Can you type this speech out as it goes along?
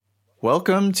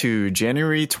Welcome to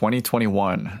January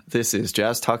 2021. This is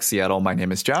Jazz Talk Seattle. My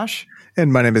name is Josh.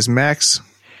 And my name is Max.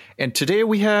 And today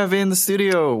we have in the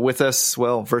studio with us,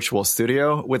 well, virtual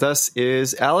studio with us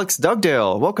is Alex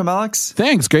Dugdale. Welcome, Alex.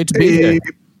 Thanks. Great to be here.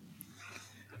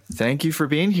 Thank you for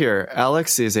being here.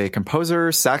 Alex is a composer,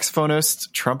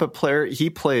 saxophonist, trumpet player.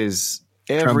 He plays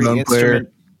every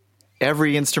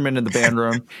instrument in the band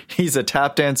room. He's a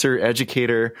tap dancer,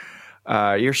 educator.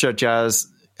 Earshot Jazz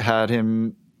had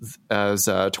him as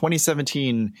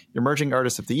 2017 Emerging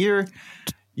Artist of the Year.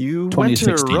 You went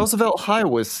to Roosevelt High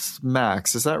with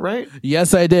Max, is that right?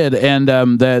 Yes, I did. And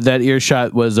that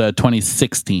Earshot was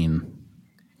 2016.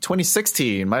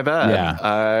 2016, my bad. Yeah.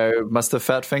 I must have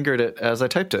fat fingered it as I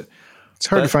typed it. It's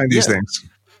hard to find these things.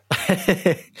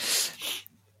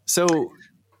 So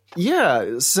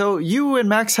you and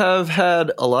Max have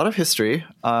had a lot of history,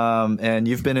 and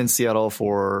you've been in Seattle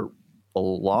for a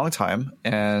long time.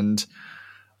 And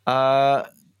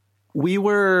we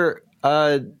were,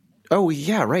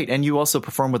 right. And you also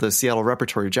perform with the Seattle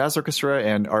Repertory Jazz Orchestra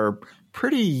and are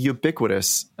pretty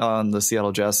ubiquitous on the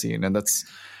Seattle jazz scene. And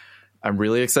I'm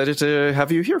really excited to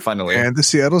have you here finally. And the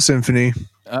Seattle Symphony.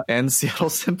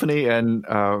 And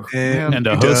a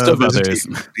host of others.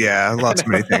 Yeah, lots of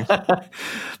many things.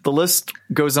 The list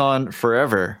goes on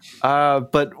forever.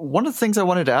 But one of the things I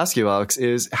wanted to ask you, Alex,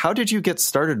 is how did you get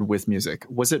started with music?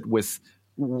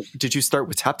 Did you start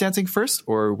with tap dancing first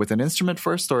or with an instrument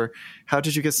first, or how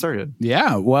did you get started?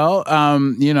 Yeah, well, I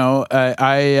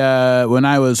when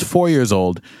I was 4 years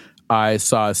old, I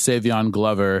saw Savion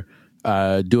Glover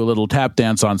do a little tap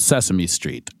dance on Sesame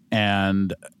Street.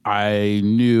 And I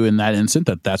knew in that instant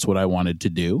that that's what I wanted to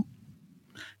do.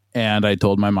 And I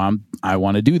told my mom, I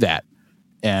want to do that.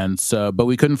 And so, but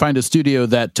we couldn't find a studio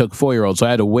that took 4-year-olds. So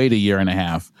I had to wait a year and a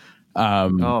half.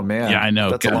 Oh man. Yeah, I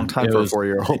know. That's a long time for a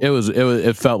 4-year-old.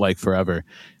 It felt like forever.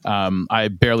 I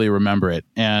barely remember it.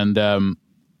 And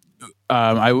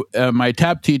my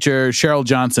tap teacher, Cheryl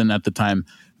Johnson at the time,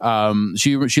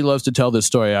 she loves to tell this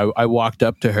story. I walked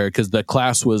up to her because the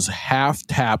class was half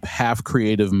tap, half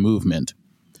creative movement.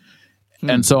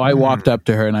 And so I walked up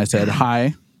to her and I said,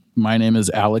 "Hi, my name is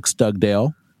Alex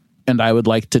Dugdale, and I would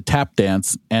like to tap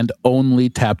dance and only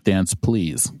tap dance,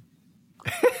 please."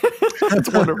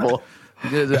 That's wonderful.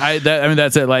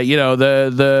 That's it. Like,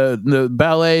 the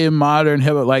ballet, modern,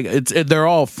 hip hop, like they're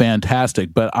all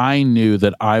fantastic, but I knew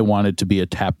that I wanted to be a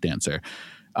tap dancer.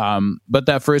 But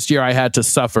that first year I had to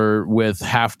suffer with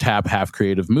half tap, half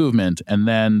creative movement. And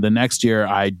then the next year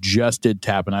I just did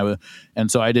tap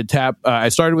and so I did tap. I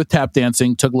started with tap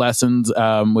dancing, took lessons,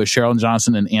 with Cheryl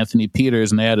Johnson and Anthony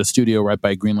Peters, and they had a studio right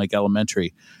by Green Lake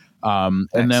Elementary. And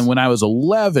then when I was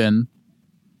 11,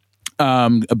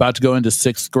 about to go into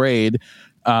 6th grade,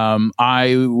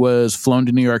 I was flown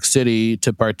to New York City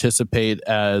to participate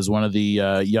as one of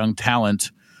the young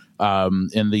talent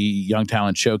in the Young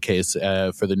Talent Showcase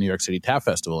for the New York City Tap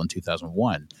Festival in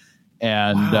 2001.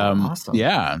 And awesome.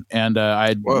 Yeah, and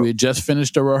we had just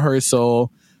finished a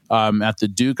rehearsal at the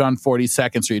Duke on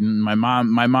 42nd Street, and my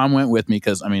mom went with me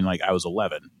because I was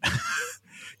 11.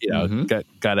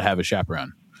 Got to have a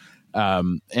chaperone.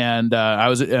 And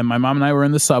my mom and I were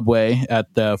in the subway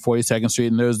at 42nd Street,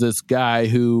 and there was this guy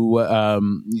who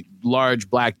large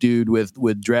black dude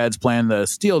with dreads playing the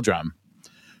steel drum,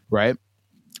 right?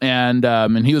 And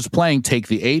he was playing "Take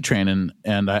the A Train,"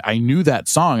 and I knew that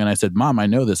song, and I said, "Mom, I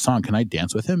know this song. Can I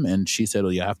dance with him?" And she said,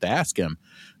 "Well, you have to ask him."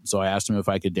 So I asked him if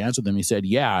I could dance with him. He said,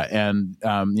 "Yeah." And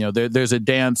there's a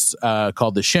dance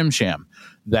called the Shim Sham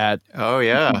that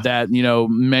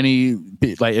many,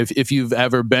 like if you've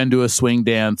ever been to a swing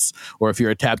dance or if you're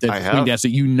a tap dance swing dancer,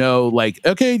 like,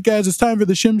 okay guys, it's time for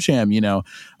the Shim Sham,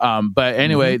 but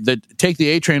anyway, the "Take the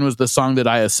A Train" was the song that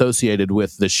I associated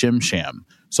with the Shim Sham.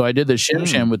 So I did the Shim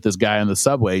Sham with this guy on the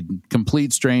subway,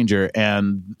 complete stranger,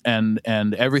 and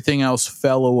everything else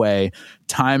fell away.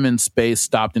 Time and space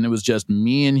stopped, and it was just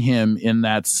me and him in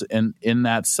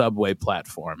that subway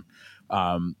platform.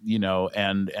 And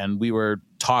we were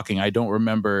talking. I don't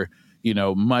remember,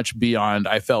 much beyond.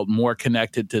 I felt more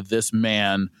connected to this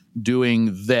man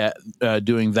doing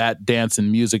that dance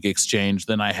and music exchange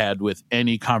than I had with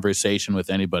any conversation with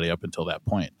anybody up until that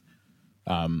point.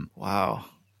 Wow.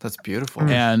 That's beautiful.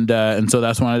 And so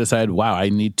that's when I decided, wow, I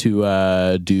need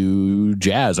to do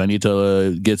jazz. I need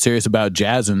to get serious about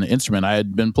jazz and the instrument. I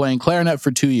had been playing clarinet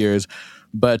for 2 years,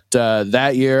 but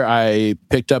that year I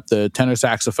picked up the tenor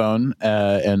saxophone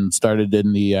and started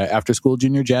in the after-school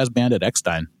junior jazz band at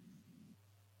Eckstein.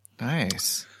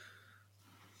 Nice.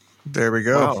 There we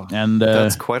go. Wow. And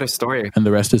that's quite a story. And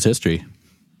the rest is history.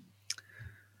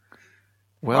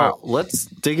 Well, let's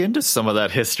dig into some of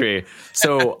that history.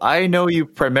 So I know you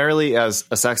primarily as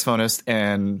a saxophonist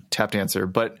and tap dancer,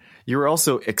 but you were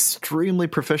also extremely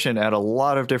proficient at a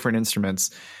lot of different instruments.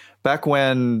 Back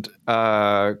when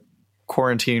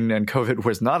quarantine and COVID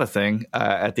was not a thing,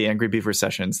 at the Angry Beaver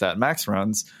sessions that Max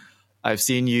runs, I've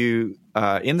seen you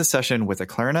in the session with a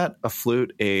clarinet, a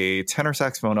flute, a tenor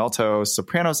saxophone, alto,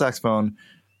 soprano saxophone,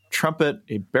 trumpet,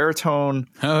 a baritone.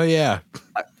 Oh yeah.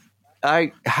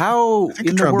 How in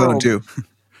the trombone world too.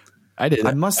 I did.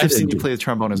 I must have seen you play the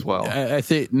trombone as well. I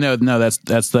think no,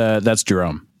 that's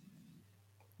Jerome.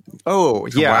 Oh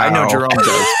yeah, Wow. I know Jerome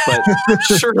does, but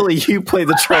surely you play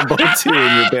the trombone too in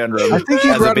your band room. I think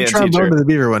you as brought a band trombone teacher. to the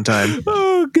Beaver one time.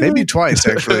 Oh, God. Maybe twice,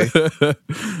 actually.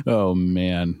 Oh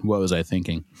man, what was I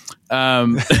thinking?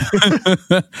 I'm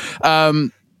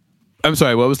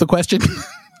sorry. What was the question?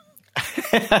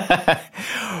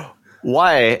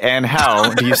 Why and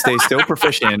how do you stay so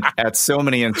proficient at so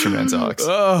many instruments, Alex?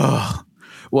 Oh,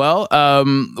 well,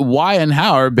 why and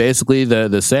how are basically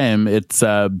the same. It's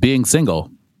being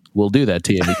single will do that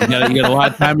to you. You get a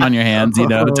lot of time on your hands, to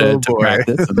boy.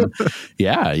 practice. And,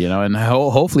 yeah, and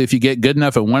hopefully, if you get good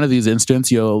enough at one of these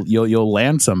instruments, you'll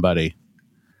land somebody.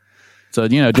 So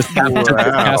just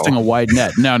casting a wide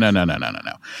net. No.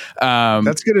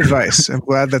 That's good advice. I'm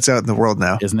glad that's out in the world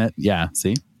now. Isn't it? Yeah.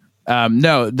 See.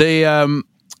 So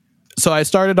I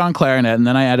started on clarinet, and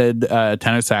then I added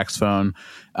tenor saxophone,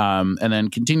 and then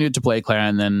continued to play clarinet,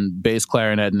 and then bass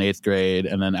clarinet in 8th grade,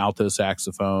 and then alto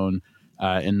saxophone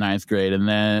in 9th grade, and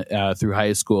then through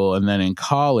high school, and then in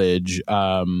college,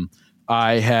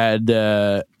 I had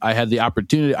the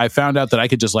opportunity. I found out that I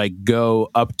could just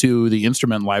go up to the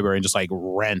instrument library and just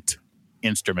rent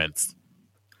instruments.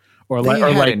 Or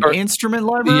an instrument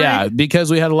library? Yeah, because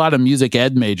we had a lot of music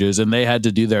ed majors and they had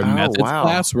to do their methods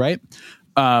class, right?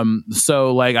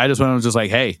 So I just went and was just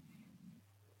hey,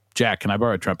 Jack, can I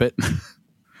borrow a trumpet?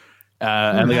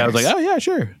 And the guy was like, oh yeah,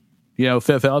 sure.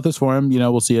 Fill out this form,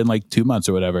 we'll see you in 2 months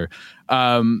or whatever.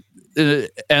 And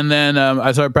then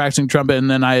I started practicing trumpet,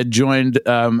 and then I had joined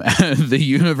the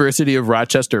University of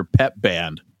Rochester pep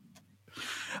band.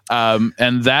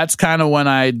 And that's kind of when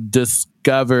I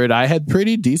discovered I had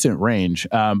pretty decent range.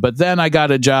 But then I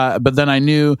got a job, but then I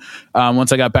knew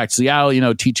once I got back to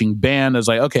Seattle, teaching band, I was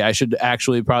like, okay, I should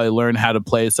actually probably learn how to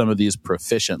play some of these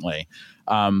proficiently.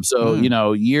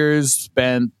 Years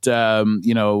spent,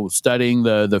 studying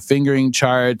the fingering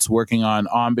charts, working on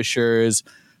embouchures.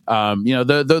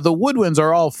 The woodwinds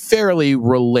are all fairly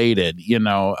related,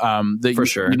 For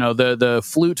sure. The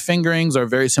flute fingerings are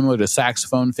very similar to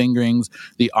saxophone fingerings.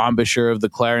 The embouchure of the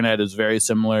clarinet is very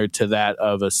similar to that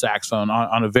of a saxophone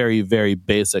on a very, very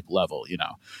basic level,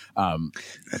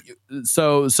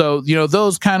 So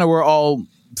those kind of were all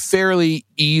fairly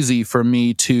easy for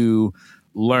me to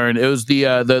learn. It was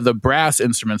the brass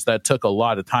instruments that took a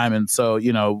lot of time. And so,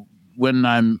 when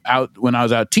I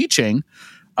was out teaching,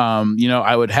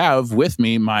 I would have with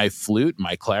me my flute,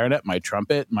 my clarinet, my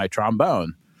trumpet, my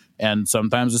trombone, and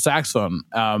sometimes a saxophone.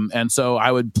 And so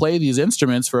I would play these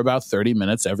instruments for about 30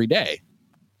 minutes every day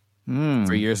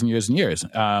for years and years and years.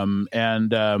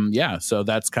 So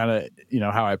that's kind of,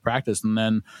 how I practiced. And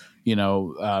then,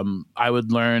 I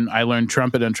learned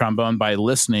trumpet and trombone by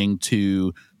listening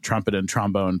to trumpet and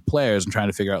trombone players and trying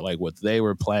to figure out what they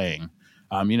were playing.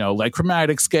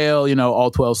 Chromatic scale, all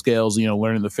 12 scales,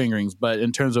 learning the fingerings. But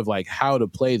in terms of how to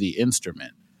play the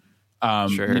instrument,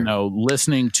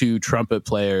 listening to trumpet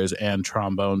players and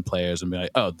trombone players and be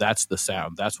like, oh, that's the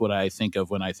sound. That's what I think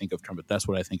of when I think of trumpet. That's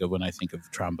what I think of when I think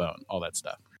of trombone, all that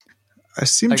stuff. I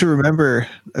seem to remember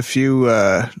a few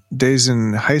days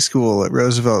in high school at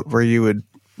Roosevelt where you would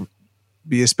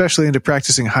be especially into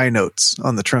practicing high notes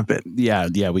on the trumpet. Yeah,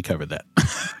 we covered that.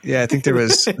 Yeah, I think there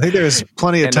was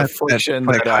plenty of time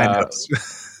that high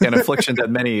notes. An affliction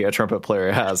that many a trumpet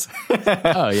player has.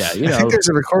 Oh yeah, I think there's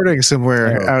a recording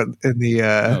somewhere out in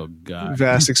the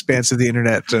vast expanse of the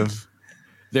internet of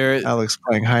Alex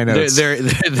playing high notes.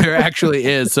 There actually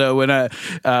is. So when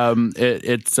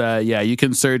you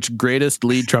can search greatest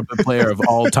lead trumpet player of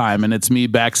all time, and it's me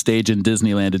backstage in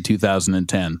Disneyland in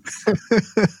 2010.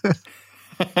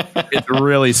 It's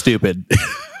really stupid.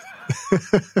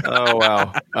 Oh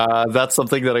wow, that's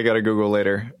something that I got to Google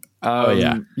later.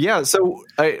 So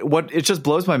it just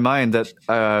blows my mind that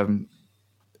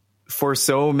for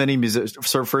so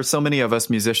many of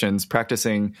us musicians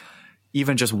practicing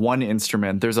even just one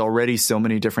instrument, there's already so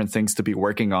many different things to be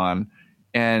working on.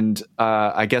 And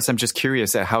I guess I'm just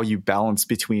curious at how you balance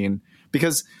between,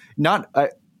 because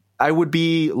I would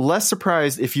be less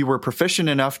surprised if you were proficient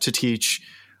enough to teach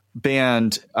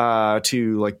band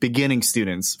to beginning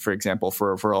students, for example,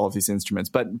 for all of these instruments.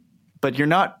 But but you're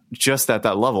not just at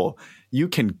that level. You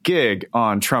can gig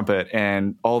on trumpet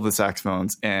and all the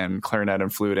saxophones and clarinet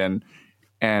and flute, and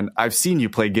I've seen you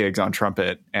play gigs on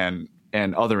trumpet and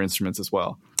other instruments as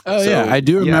well. Oh, so, yeah, I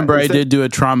do remember I did do a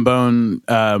trombone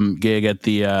gig at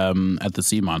the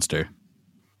Sea Monster.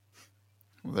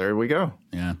 There we go.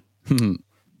 Yeah.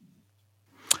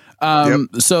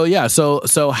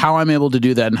 So how I'm able to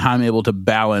do that and how I'm able to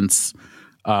balance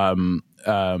all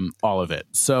of it.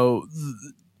 So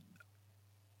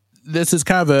this is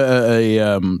kind of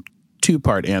a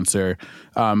two-part answer.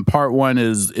 Part one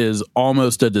is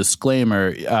almost a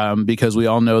disclaimer because we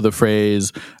all know the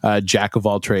phrase "jack of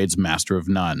all trades, master of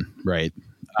none," right?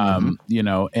 You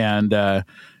know, and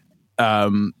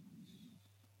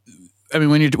I mean,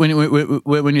 when you're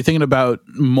thinking about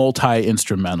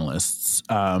multi-instrumentalists,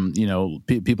 you know,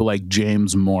 people like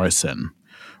James Morrison,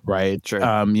 right? Sure.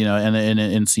 You know, and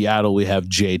in Seattle we have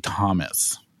Jay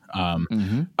Thomas.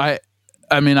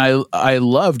 I mean, I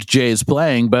loved Jay's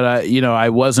playing, but I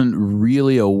wasn't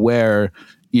really aware,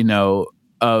 you know,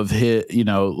 of his, you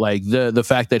know, like the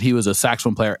fact that he was a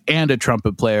saxophone player and a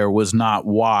trumpet player was not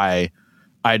why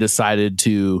I decided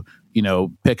to, you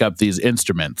know, pick up these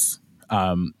instruments.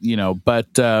 You know,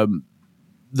 but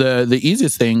the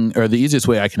easiest thing or the easiest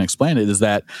way I can explain it is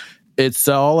that it's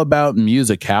all about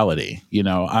musicality. You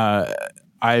know,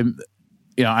 I'm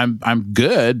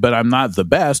good, but I'm not the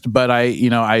best. But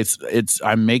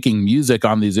I'm making music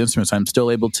on these instruments. I'm still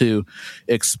able to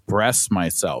express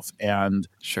myself, and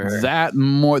that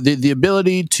more the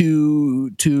ability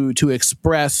to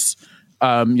express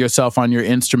yourself on your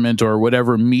instrument or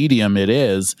whatever medium it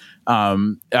is,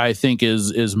 I think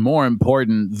is more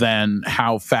important than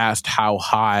how fast, how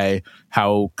high,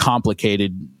 how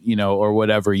complicated, you know, or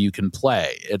whatever you can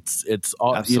play. It's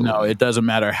all, Absolutely. You know, it doesn't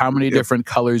matter how many different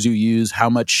colors you use, how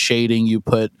much shading you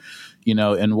put, you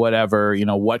know, and whatever, you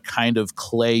know, what kind of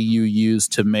clay you use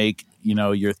to make, you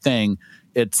know, your thing.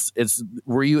 It's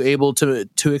were you able to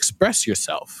express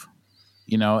yourself,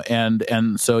 you know,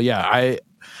 and so, yeah,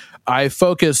 I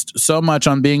focused so much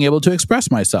on being able to express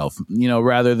myself, you know,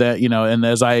 rather than, you know, and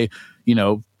as I, you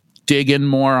know, dig in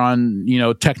more on, you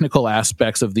know, technical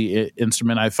aspects of the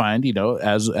instrument, I find, you know,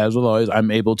 as with always,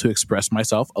 I'm able to express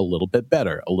myself a little bit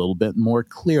better, a little bit more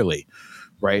clearly.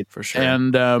 Right. For sure.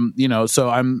 And, you know, so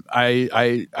I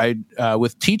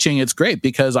with teaching, it's great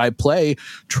because I play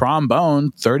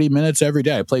trombone 30 minutes every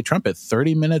day. I play trumpet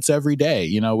 30 minutes every day,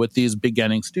 you know, with these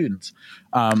beginning students.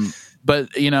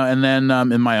 But, you know, and then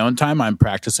in my own time, I'm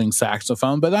practicing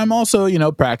saxophone, but I'm also, you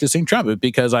know, practicing trumpet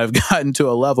because I've gotten to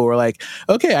a level where like,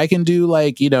 okay, I can do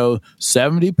like, you know,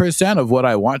 70% of what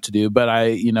I want to do, but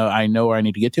I know where I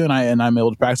need to get to. And I'm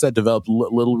able to practice that, develop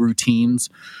little routines,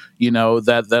 you know,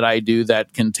 that I do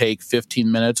that can take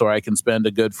 15 minutes or I can spend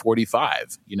a good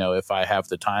 45, you know, if I have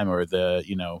the time or the,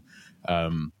 you know,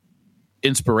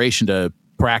 inspiration to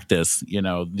practice, you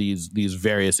know, these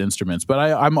various instruments. But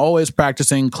I'm always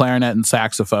practicing clarinet and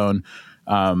saxophone,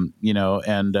 you know,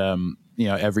 and, you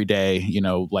know, every day, you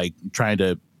know, like trying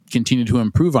to continue to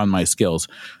improve on my skills,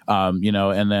 you know,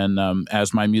 and then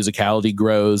as my musicality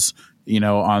grows, you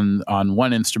know, on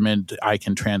one instrument, I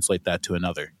can translate that to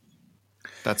another.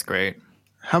 That's great.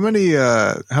 How many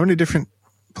different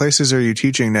places are you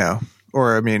teaching now?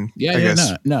 Or I mean, I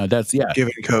guess that's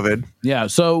given COVID. Yeah.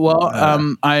 So, well,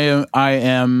 I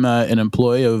am an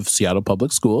employee of Seattle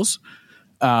Public Schools,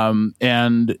 and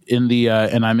I'm in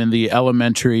the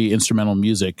elementary instrumental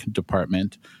music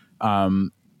department,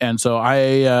 and so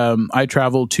I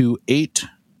travel to 8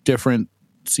 different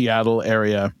Seattle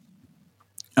area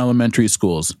elementary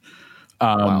schools.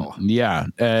 Wow. Yeah,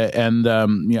 and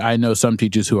you know, I know some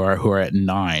teachers who are at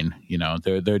 9. You know,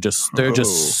 they're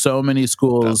just so many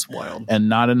schools and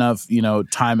not enough, you know,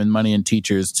 time and money and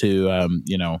teachers to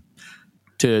you know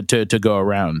to go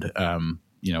around.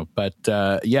 You know, but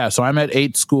yeah, so I'm at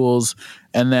 8 schools,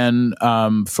 and then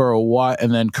for a while,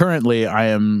 and then currently I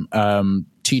am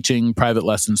teaching private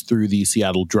lessons through the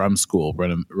Seattle Drum School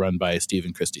run by Steve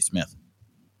and Christy Smith.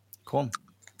 Cool,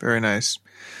 very nice.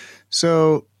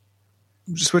 So,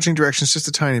 switching directions just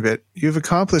a tiny bit, you've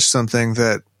accomplished something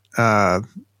that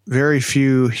very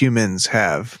few humans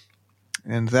have,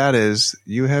 and that is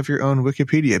you have your own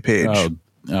Wikipedia page.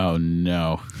 Oh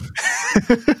no!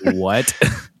 What?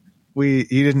 You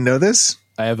didn't know this?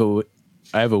 I have a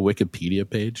Wikipedia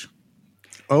page.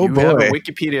 Oh you boy! Have a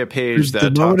Wikipedia page that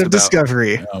the moment of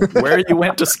discovery. Where you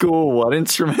went to school, what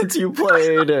instruments you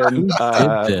played, and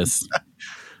did this.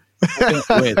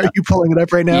 Wait, are you pulling it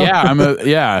up right now? Yeah,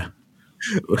 yeah.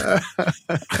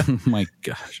 Oh my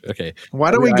gosh. Okay. Why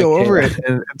don't we go over it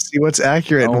and see what's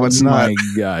accurate and what's not? Oh my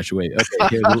gosh. Wait.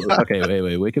 Okay.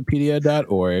 Wait.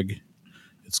 Wikipedia.org.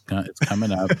 It's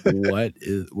coming up. What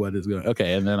is going?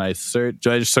 Okay, and then I search.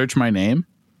 Do I just search my name?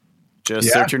 Just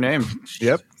search your name.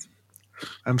 Yep.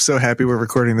 I'm so happy we're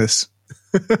recording this.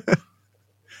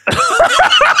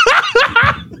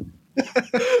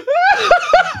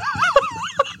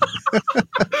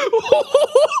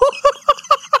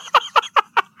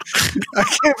 I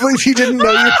can't believe he didn't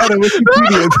know you had a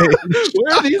Wikipedia page.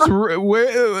 Where are these?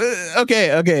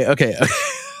 Okay.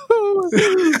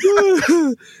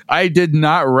 I did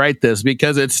not write this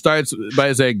because it starts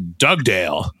by saying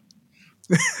Dugdale.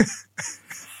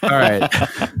 All right.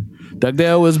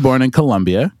 Dugdale was born in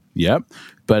Colombia. Yep.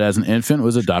 But as an infant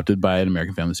was adopted by an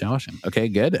American family in Seattle, Washington. Okay,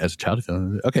 good. As a child.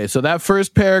 Okay, so that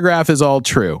first paragraph is all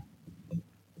true.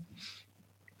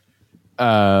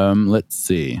 Let's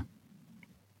see.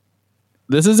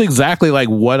 This is exactly like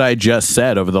what I just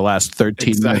said over the last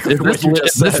 13 minutes.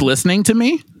 Is this listening to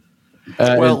me?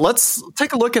 Well, let's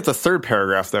take a look at the third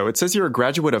paragraph, though. It says you're a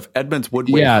graduate of Edmonds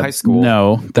Woodway High School.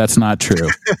 No, that's not true.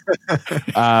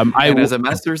 And has a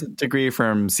master's degree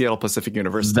from Seattle Pacific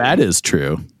University. That is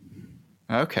true.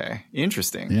 Okay,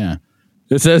 interesting. Yeah.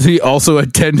 It says he also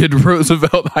attended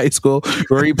Roosevelt High School,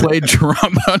 where he played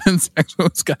trombone and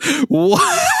saxophone.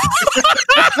 What?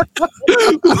 Where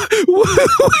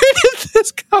did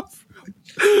this come from?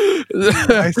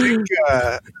 I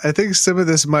think some of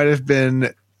this might have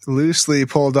been loosely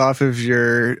pulled off of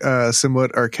your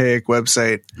somewhat archaic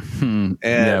website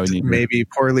and maybe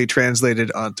poorly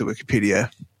translated onto Wikipedia.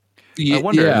 I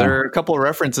wonder, there are a couple of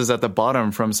references at the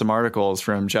bottom from some articles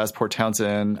from Jazz Port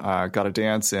Townsend, Gotta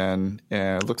Dance, and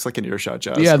it looks like an Earshot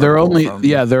Jazz. Yeah, there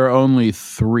are only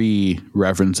 3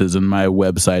 references, and my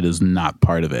website is not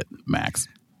part of it, Max.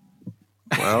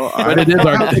 Well, but it is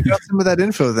archaic. Got some of that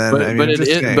info then.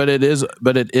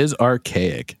 But it is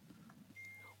archaic.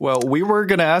 Well, we were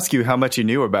going to ask you how much you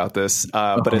knew about this,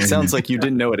 but it sounds like you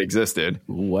didn't know it existed.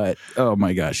 What? Oh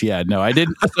my gosh! Yeah, no, I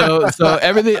didn't. So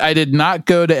everything. I did not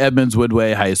go to Edmonds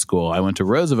Woodway High School. I went to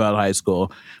Roosevelt High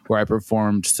School, where I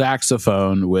performed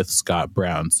saxophone with Scott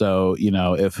Brown. So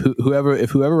if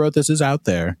whoever wrote this is out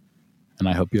there, and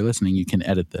I hope you're listening, you can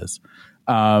edit this.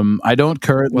 I don't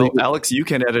currently. Well, Alex, you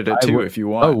can edit it too if you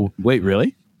want. Oh, wait,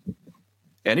 really?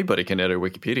 Anybody can edit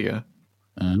Wikipedia.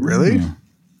 Really?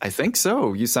 I think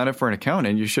so. You sign up for an account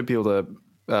and you should be able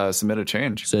to submit a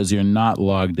change. It says you're not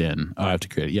logged in. Oh, I have to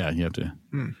create it. Yeah, you have to.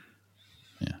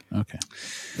 Yeah. Okay.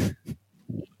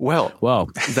 Well,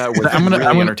 that was I'm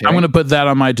gonna put that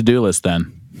on my to-do list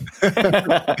then.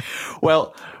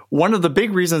 Well, one of the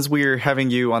big reasons we're having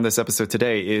you on this episode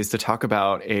today is to talk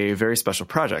about a very special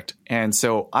project. And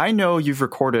so I know you've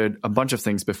recorded a bunch of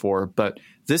things before, but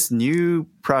this new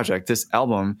project, this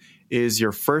album, is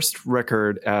your first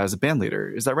record as a band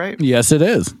leader. Is that right? Yes, it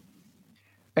is.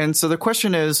 And so the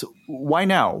question is, why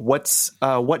now? What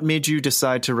made you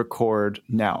decide to record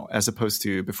now as opposed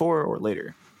to before or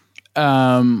later? So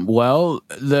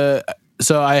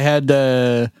I had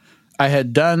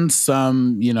done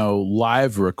some,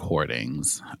 live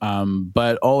recordings,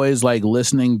 but always like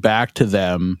listening back to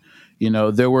them.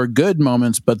 There were good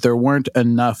moments, but there weren't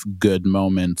enough good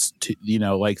moments to,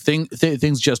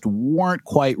 things just weren't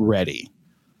quite ready.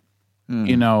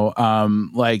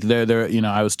 Like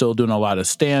I was still doing a lot of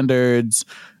standards.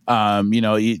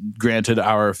 Granted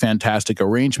our fantastic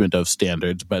arrangement of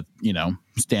standards, but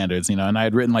standards, and I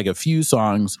had written like a few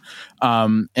songs.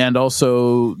 And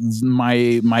also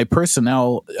my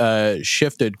personnel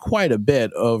shifted quite a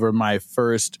bit over my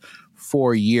first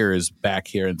 4 years back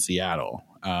here in Seattle.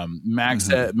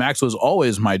 Max was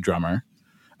always my drummer.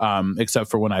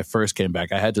 Except for when I first came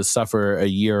back. I had to suffer a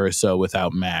year or so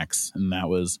without Max, and that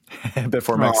was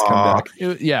before Max came back.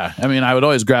 I would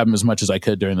always grab him as much as I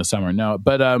could during the summer. No,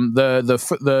 but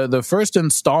the first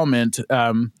installment,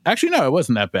 actually no, it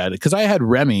wasn't that bad because I had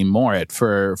Remy Morit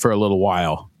for a little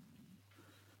while.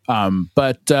 No,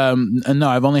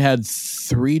 I've only had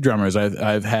 3 drummers.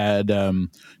 I've had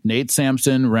Nate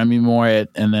Sampson, Remy Morit,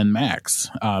 and then Max.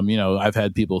 I've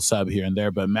had people sub here and there,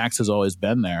 but Max has always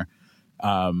been there.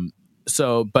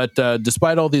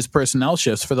 Despite all these personnel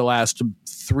shifts for the last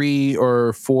 3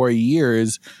 or 4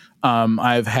 years,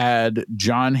 I've had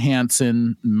John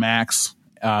Hansen, Max,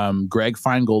 Greg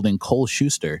Feingold, and Cole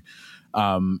Schuster.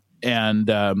 It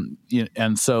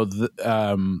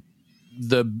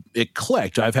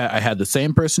clicked. I had the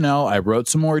same personnel. I wrote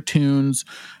some more tunes.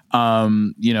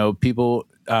 People,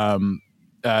 and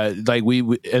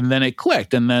then it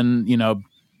clicked. And then,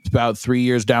 about 3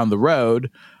 years down the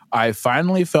road, I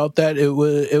finally felt that it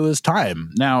was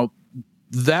time. Now,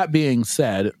 that being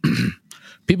said,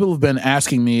 people have been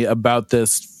asking me about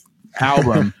this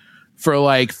album for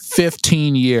like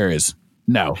 15 years.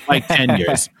 No, like 10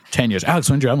 years. 10 years. Alex,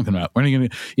 when's your album coming out? When are you going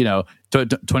to,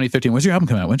 2013, when's your album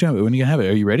coming out? When are you going to have it?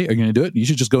 Are you ready? Are you going to do it? You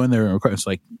should just go in there and record. It's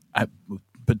like,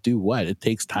 but do what? It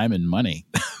takes time and money.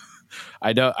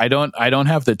 I don't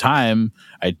have the time.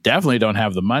 I definitely don't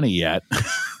have the money yet,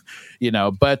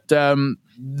 but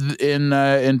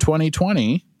in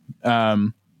 2020,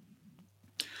 I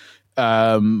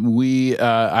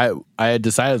had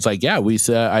decided, it's like,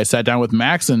 I sat down with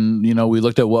Max and, we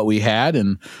looked at what we had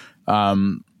and,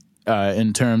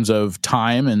 in terms of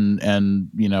time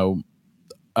and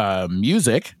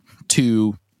music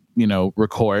to,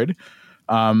 record.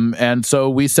 And so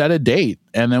we set a date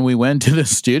and then we went to the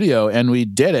studio and we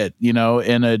did it, in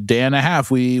a day and a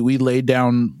half. We laid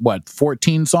down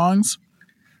 14 songs?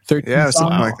 13 songs?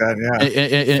 Something like that.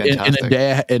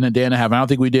 Yeah. In a day and a half. I don't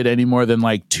think we did any more than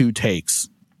 2 takes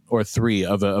or 3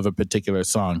 of a particular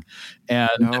song. And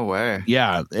no way.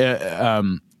 Yeah.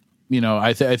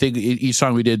 I think each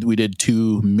song we did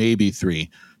 2, maybe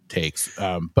 3 takes.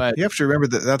 But you have to remember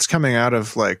that that's coming out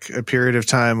of a period of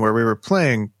time where we were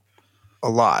playing a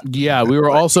lot. Yeah, we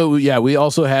were also had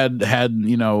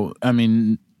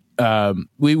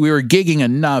we were gigging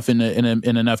enough in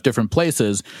enough different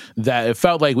places that it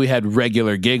felt like we had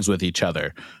regular gigs with each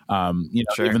other.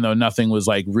 Sure. Even though nothing was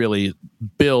really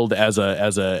billed as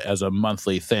a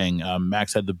monthly thing.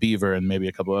 Max had the Beaver and maybe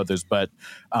a couple others, but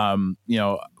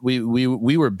we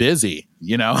were busy.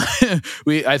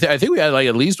 I think we had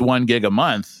at least 1 gig a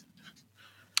month.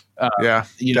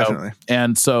 Definitely.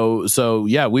 And so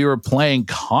we were playing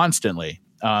constantly.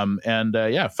 Felt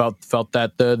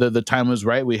that the time was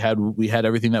right. We had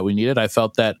everything that we needed. I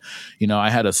felt that, I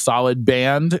had a solid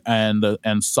band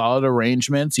and solid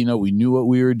arrangements. We knew what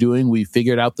we were doing. We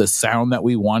figured out the sound that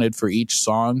we wanted for each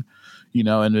song,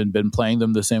 and had been playing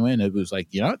them the same way. And it was like,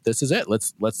 this is it.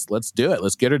 Let's do it.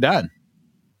 Let's get her done.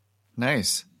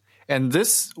 Nice. And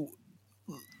this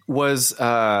was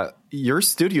your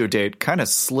studio date kind of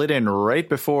slid in right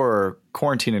before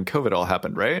quarantine and COVID all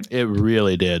happened, right? It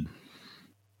really did.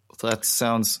 That's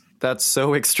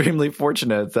so extremely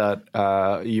fortunate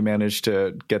that you managed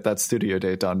to get that studio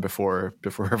date done before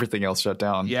everything else shut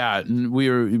down. Yeah,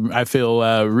 I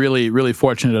feel really, really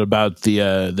fortunate about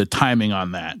the timing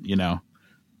on that.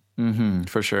 Mm-hmm,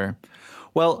 for sure.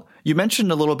 Well, you mentioned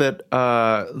a little bit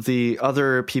the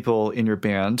other people in your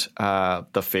band,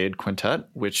 the Fade Quintet,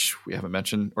 which we haven't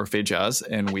mentioned, or Fade Jazz,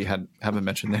 and we haven't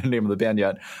mentioned the name of the band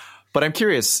yet. But I'm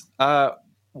curious,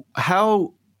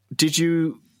 how did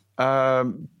you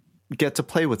get to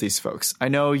play with these folks? I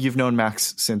know you've known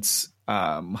Max since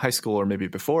high school or maybe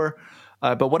before,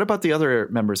 but what about the other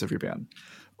members of your band?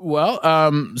 Well,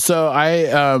 so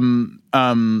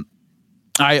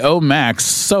I owe Max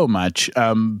so much,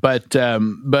 but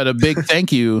a big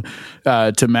thank you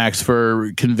to Max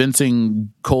for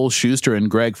convincing Cole Schuster and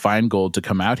Greg Feingold to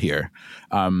come out here,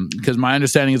 because my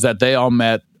understanding is that they all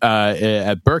met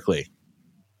at Berkeley.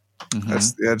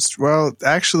 Mm-hmm.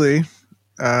 Actually,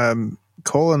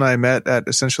 Cole and I met at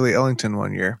Essentially Ellington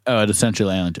one year. Oh, at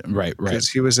Essentially Ellington, right. Because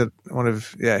he was at one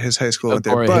of his high school out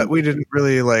there, but we didn't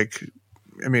really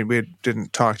we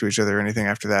didn't talk to each other or anything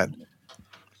after that.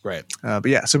 Right.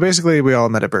 But so basically we all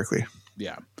met at Berkeley.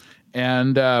 Yeah.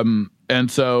 And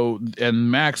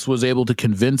Max was able to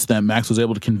convince them.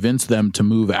 To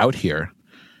move out here.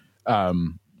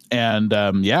 And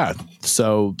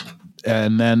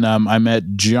then I met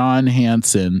John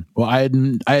Hansen. Well, I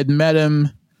had met him.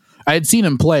 I had seen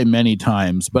him play many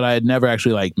times, but I had never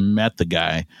actually met the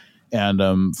guy.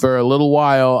 And for a little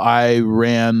while, I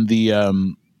ran the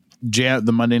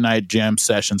Monday night jam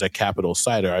sessions at Capitol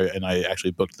Cider, and I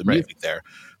actually booked the music there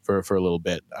for a little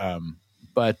bit.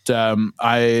 But there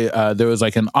was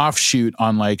an offshoot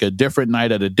on a different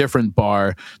night at a different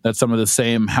bar that some of the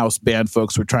same house band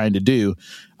folks were trying to do.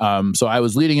 So I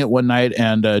was leading it one night,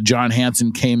 and John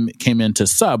Hansen came in to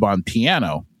sub on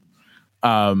piano.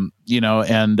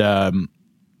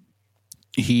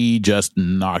 He just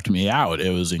knocked me out.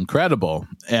 It was incredible.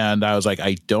 And I was like,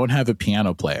 I don't have a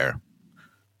piano player.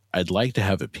 I'd like to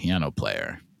have a piano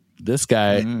player. This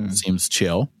guy seems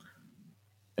chill.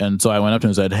 And so I went up to him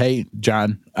and said, hey,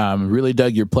 John, really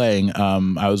dug your playing.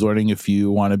 I was wondering if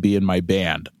you want to be in my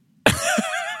band.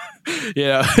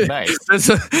 Nice. That's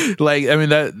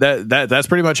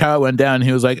pretty much how it went down.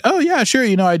 He was like, oh yeah, sure.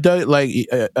 I dug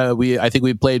I think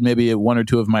we played maybe 1 or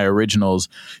 2 of my originals,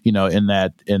 in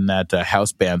that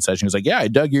house band session. He was like, yeah, I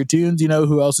dug your tunes.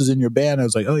 Who else is in your band? I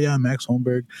was like, oh yeah, Max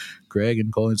Holmberg, Greg,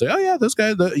 and Cole. He's like, oh yeah, those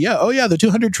guys. The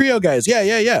 200 Trio guys.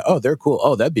 Yeah. Oh, they're cool.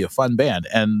 Oh, that'd be a fun band.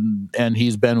 And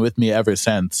he's been with me ever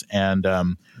since. And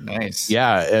nice.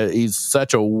 Yeah, he's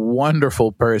such a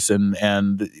wonderful person,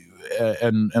 and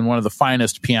and one of the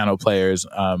finest piano players.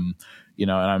 You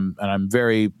know, and I'm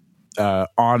very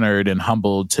honored and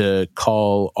humbled to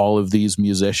call all of these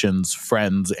musicians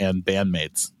friends and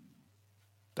bandmates.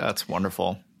 That's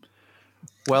wonderful.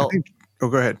 Well, go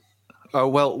ahead.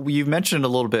 Well, you mentioned a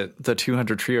little bit the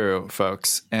 200 Trio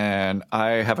folks, and I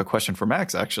have a question for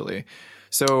Max, actually.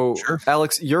 So, sure.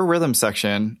 Alex, your rhythm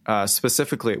section,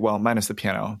 specifically, well, minus the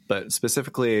piano, but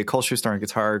specifically Cole Schuster on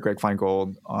guitar, Greg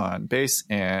Feingold on bass,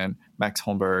 and Max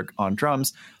Holmberg on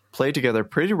drums, play together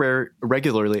pretty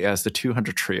regularly as the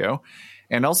 200 Trio.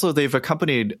 And also they've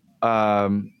accompanied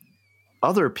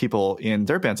other people in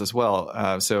their bands as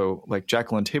well. So like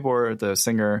Jacqueline Tabor, the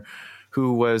singer,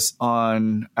 who was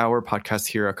on our podcast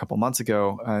here a couple months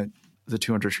ago. The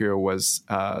 200 Trio was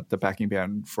the backing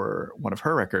band for one of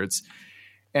her records.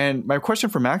 And my question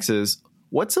for Max is,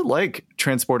 what's it like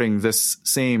transporting this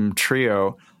same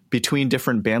trio between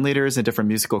different band leaders and different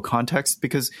musical contexts?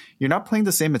 Because you're not playing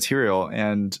the same material,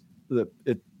 and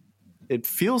it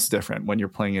feels different when you're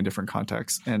playing in different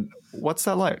contexts. And what's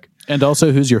that like? And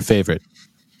also, who's your favorite?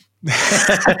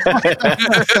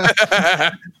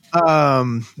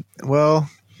 Well,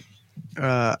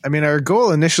 I mean, our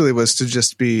goal initially was to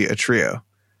just be a trio,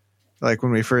 like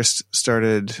when we first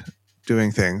started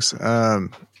doing things. And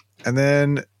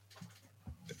then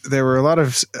there were a lot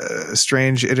of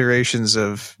strange iterations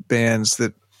of bands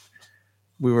that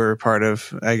we were a part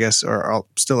of, I guess, or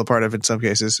still a part of in some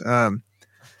cases.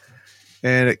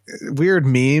 And weird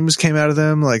memes came out of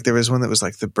them. Like there was one that was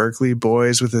like the Berkeley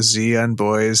Boys with a Z on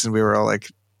boys. And we were all like,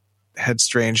 had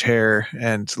strange hair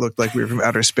and looked like we were from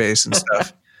outer space and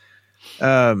stuff.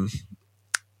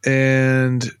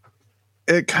 And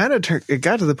it kind of it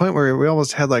got to the point where we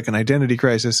almost had like an identity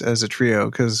crisis as a trio,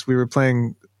 because we were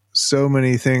playing so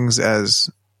many things as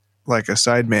like a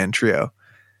sideman trio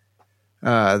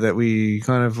that we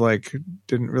kind of like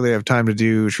didn't really have time to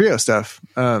do trio stuff.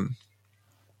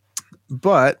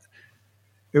 But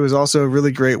it was also a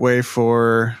really great way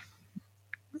for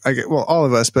all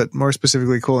of us, but more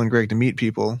specifically Cole and Greg, to meet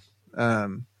people.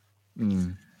 And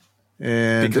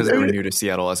because they were new to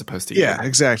Seattle as opposed to you. Yeah,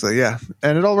 exactly. Yeah.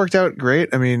 And it all worked out great.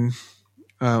 I mean,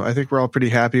 I think we're all pretty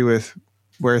happy with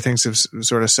where things have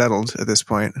sort of settled at this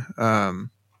point. And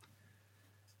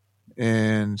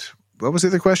what was the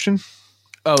other question?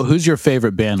 Oh, who's your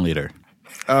favorite band leader?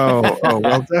 Oh,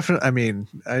 well, definitely. I mean,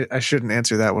 I shouldn't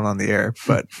answer that one on the air,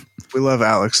 but we love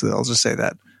Alex, so I'll just say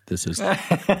that. This is,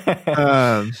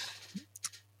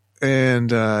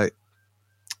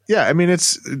 yeah, I mean,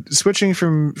 it's switching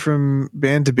from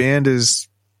band to band is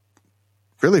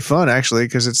really fun, actually,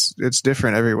 because it's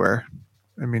different everywhere.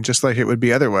 I mean, just like it would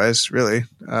be otherwise, really.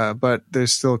 But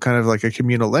there's still kind of like a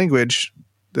communal language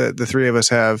that the three of us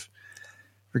have,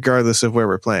 regardless of where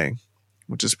we're playing,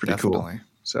 which is pretty cool.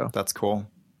 So that's cool.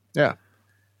 Yeah.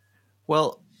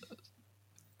 Well,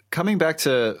 coming back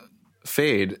to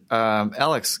Fade,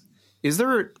 Alex, is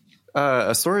there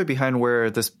a story behind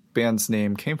where this band's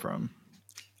name came from?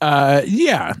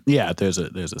 Yeah. There's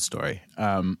a story,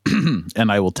 and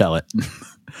I will tell it.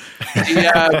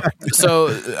 Yeah.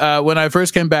 So when I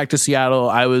first came back to Seattle,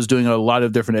 I was doing a lot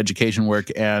of different education work,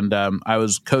 and I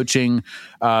was coaching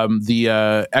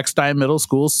the Eckstein Middle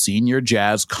School senior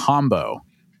jazz combo.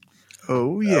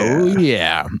 Oh yeah. Oh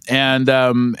yeah. And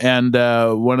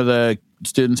one of the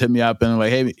students hit me up and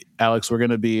like, hey, Alex, we're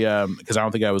going to be, because I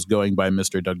don't think I was going by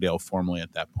Mr. Dugdale formally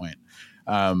at that point.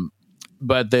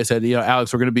 But they said,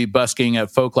 Alex, we're going to be busking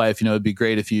at Folklife. It'd be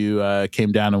great if you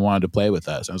came down and wanted to play with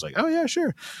us. I was like, oh yeah,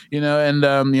 sure. And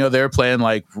they're playing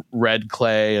like Red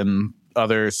Clay and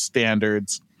other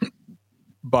standards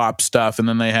bop stuff. And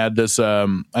then they had this, I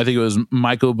think it was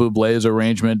Michael Bublé's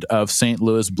arrangement of St.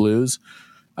 Louis Blues.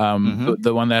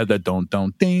 The one that had the don't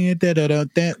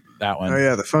that one. Oh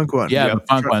yeah, the funk one. Yeah, the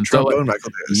funk one. So like, Michael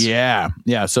Davis.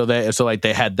 Yeah. So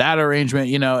they had that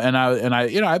arrangement, and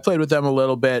I played with them a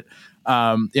little bit.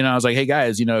 I was like, hey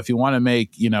guys, if you want to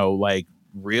make like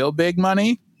real big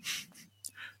money,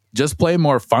 just play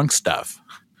more funk stuff.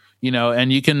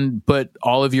 And you can put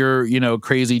all of your,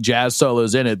 crazy jazz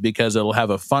solos in it because it'll have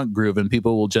a funk groove and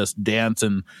people will just dance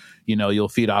and, you'll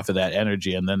feed off of that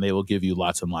energy and then they will give you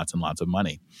lots and lots and lots of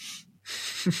money.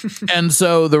 And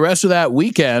so the rest of that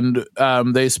weekend,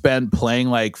 they spent playing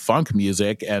like funk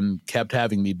music and kept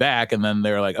having me back. And then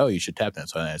they were like, oh, you should tap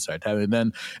dance. So I started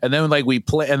tapping. And then like we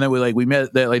play, and then we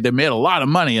met, they made a lot of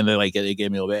money and they gave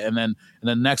me a little bit. And then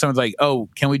next time it's like, oh,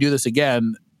 can we do this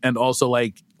again? And also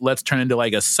like, let's turn into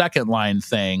like a second line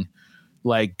thing,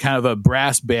 like kind of a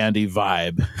brass bandy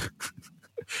vibe.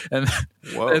 And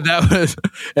that was,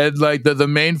 and like the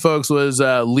main folks was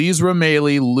Lise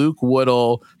Romaley, Luke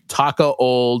Woodall, Taka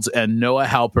Olds, and Noah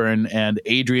Halpern, and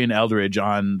Adrian Eldridge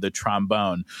on the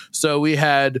trombone. So we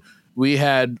had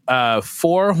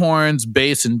 4 horns,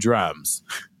 bass, and drums.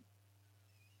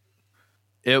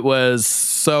 It was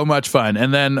so much fun.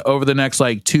 And then over the next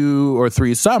like 2 or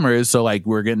 3 summers, so like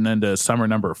we're getting into summer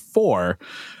number 4,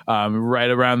 right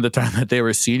around the time that they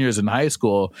were seniors in high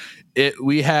school, it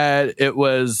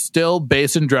was still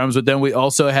bass and drums, but then we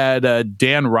also had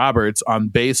Dan Roberts on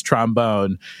bass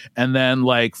trombone, and then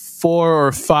like 4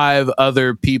 or 5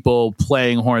 other people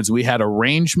playing horns. We had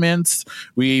arrangements.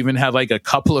 We even had like a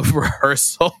couple of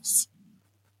rehearsals.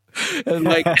 And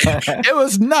like it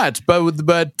was nuts,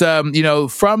 but you know,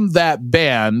 from that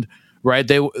band, right,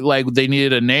 they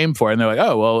needed a name for it, and they're like,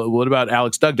 oh well, what about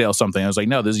Alex Dugdale something? I was like,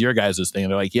 no, this is your guys' thing.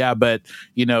 And they're like, yeah, but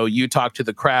you know, you talk to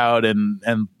the crowd and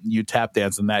you tap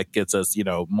dance, and that gets us, you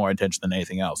know, more attention than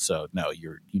anything else, so no,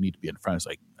 you need to be in front. It's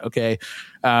like, okay,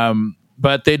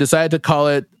 but they decided to call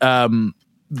it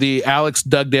the Alex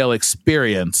Dugdale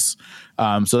Experience,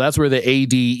 so that's where the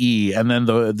ADE, and then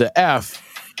the F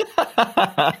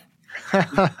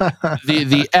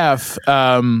the F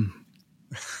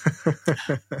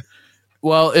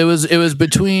well, it was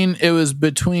between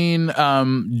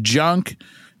junk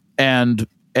and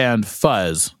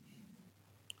fuzz,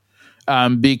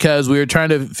 because we were trying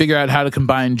to figure out how to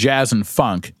combine jazz and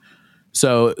funk.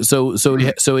 So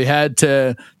we had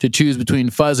to choose between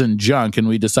fuzz and junk, and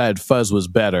we decided fuzz was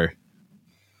better.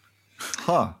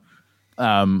 Huh.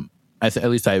 At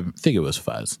least I think it was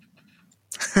fuzz.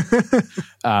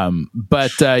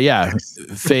 But yeah,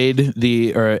 Fade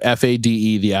or FADE,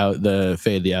 the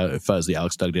Fade, the fuzz, the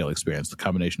Alex Dugdale Experience, the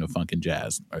combination of funk and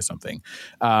jazz or something.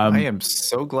 I am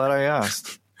so glad I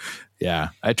asked. Yeah,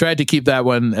 I tried to keep that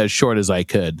one as short as I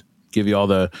could, give you all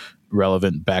the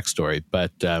relevant backstory,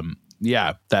 but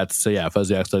yeah, that's Fuzzy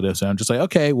Alex Dugdale. So I'm just like,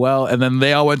 okay, well, and then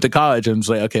they all went to college, and I'm just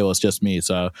like, okay, well, it's just me,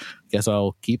 so I guess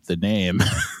I'll keep the name.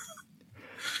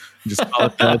 Just call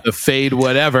it the Fade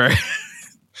whatever.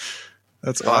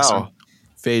 That's awesome.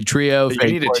 Fade Trio. You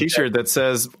need a T-shirt that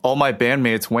says "All my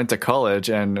bandmates went to college,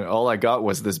 and all I got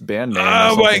was this band name."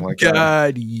 Oh my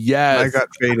god! Yes, I got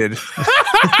faded.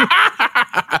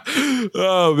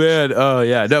 Oh man! Oh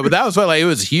yeah! No, but that was fun. Like it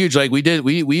was huge. Like we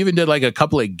even did like a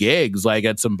couple of gigs, like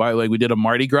at some bar. Like we did a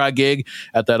Mardi Gras gig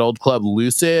at that old club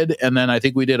Lucid, and then I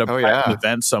think we did a private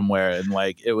event somewhere, and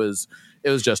like it was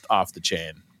just off the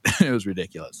chain. It was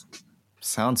ridiculous.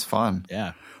 Sounds fun.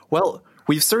 Yeah. Well,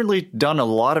 we've certainly done a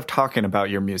lot of talking about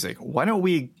your music. Why don't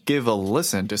we give a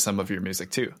listen to some of your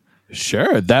music too?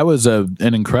 Sure. That was an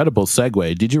incredible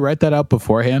segue. Did you write that out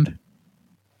beforehand?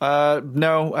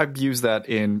 No, I've used that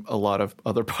in a lot of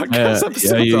other podcast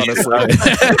episodes,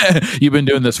 honestly. You've been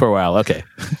doing this for a while. Okay.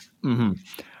 Mm-hmm.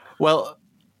 Well,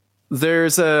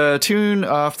 there's a tune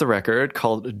off the record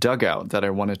called Dugout that I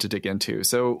wanted to dig into.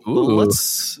 So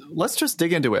let's just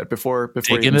dig into it before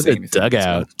dig into the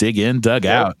dugout. So, dig in,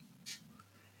 dugout.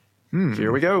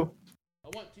 Here we go.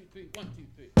 1, 2, 3, 1, 2,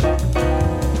 3.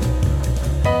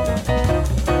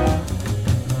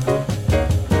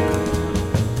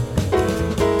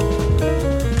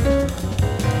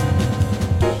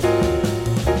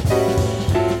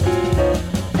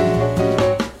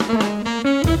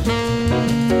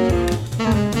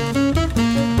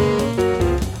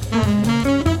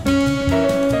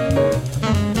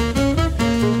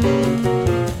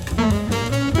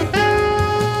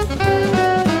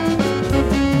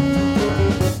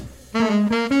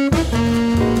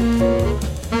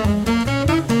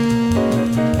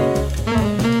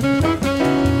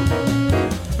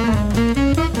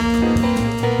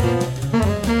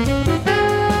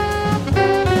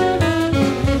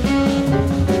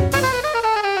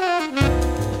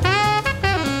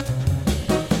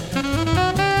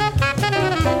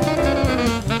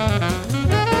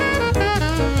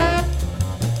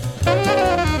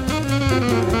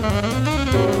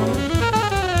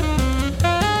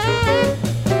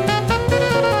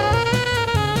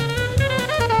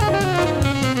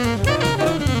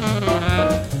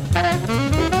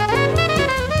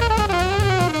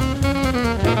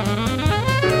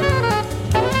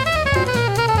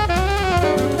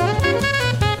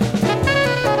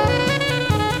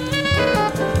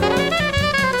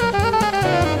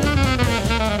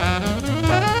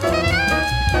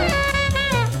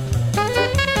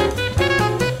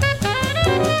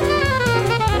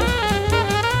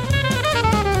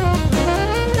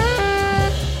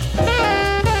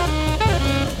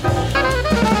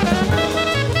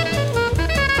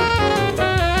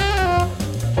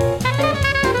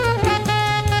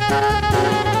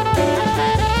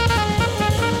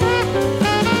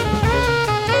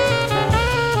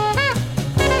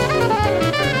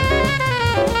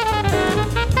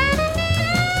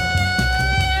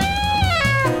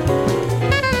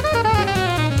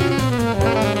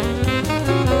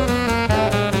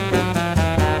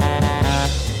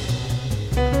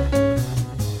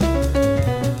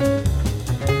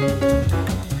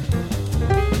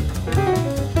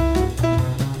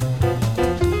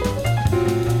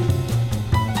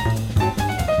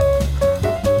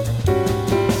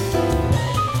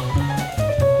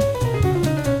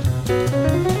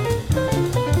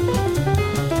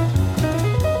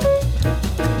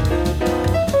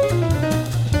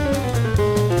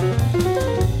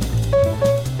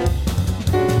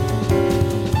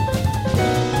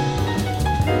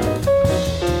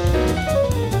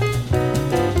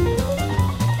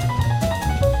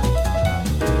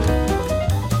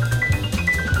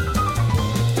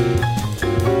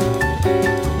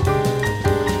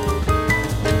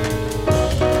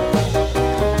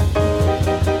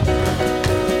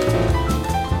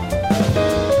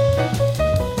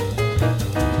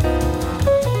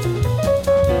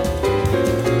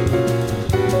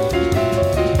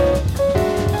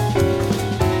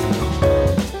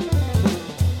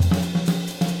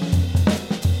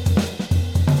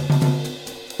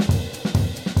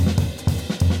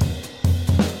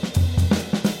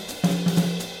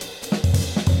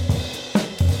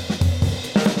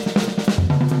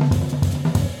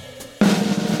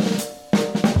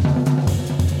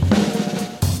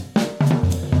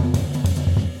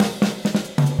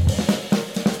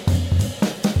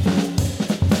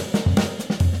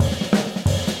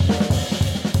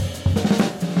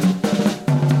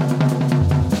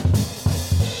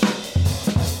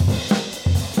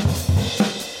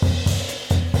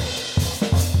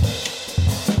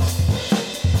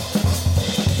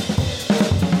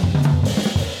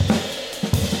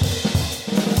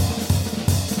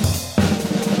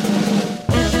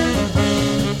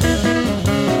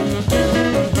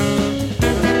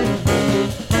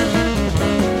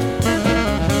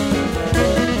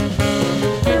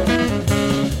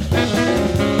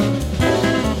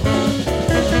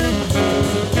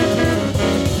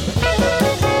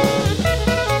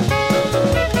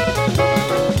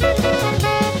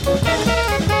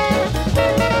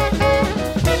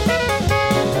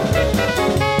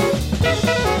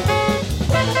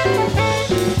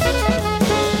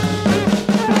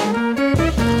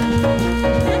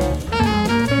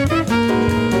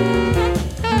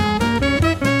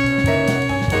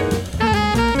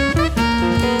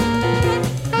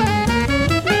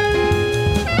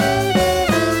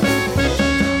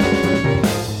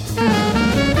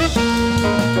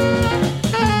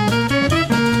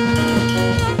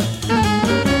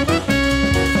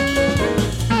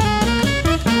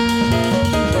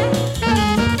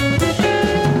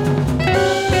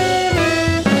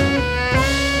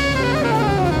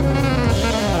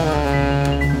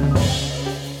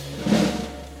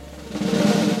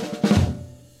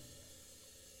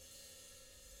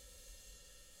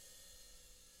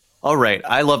 All right.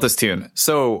 I love this tune.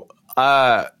 So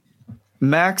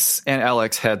Max and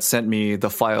Alex had sent me the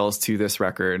files to this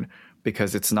record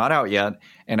because it's not out yet.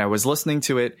 And I was listening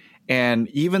to it. And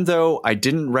even though I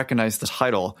didn't recognize the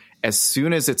title, as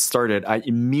soon as it started, I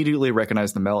immediately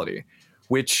recognized the melody,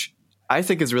 which I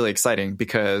think is really exciting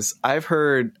because I've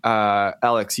heard,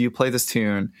 Alex, you play this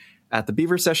tune at the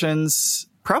Beaver sessions,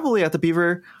 probably at the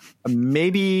Beaver,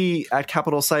 maybe at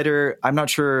Capital Cider. I'm not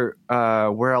sure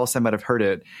where else I might have heard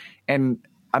it. And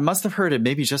I must have heard it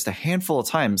maybe just a handful of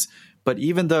times. But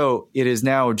even though it is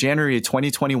now January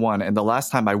 2021, and the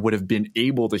last time I would have been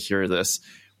able to hear this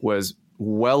was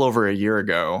well over a year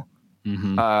ago,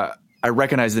 I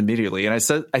recognized it immediately. And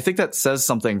I think that says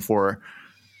something for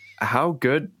how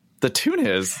good the tune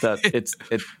is, that it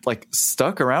like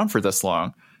stuck around for this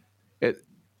long.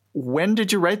 When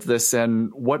did you write this, and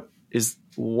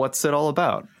what's it all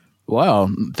about?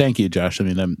 Well, thank you, Josh. I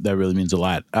mean, that really means a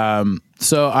lot.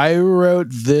 So I wrote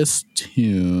this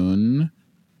tune,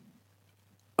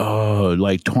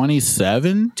 like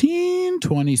 2017,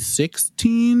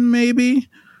 2016, maybe.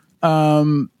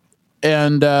 So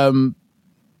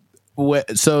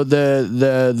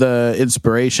the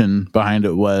inspiration behind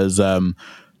it was,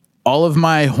 all of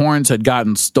my horns had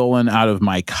gotten stolen out of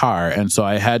my car, and so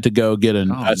I had to go get I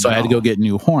had to go get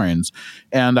new horns.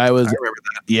 And I remember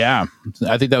that. Yeah,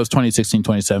 I think that was 2016,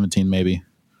 2017, maybe.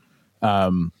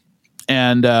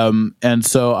 And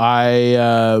so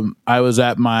I was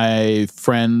at my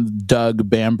friend Doug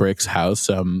Bambrick's house.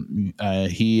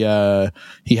 He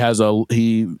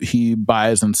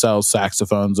buys and sells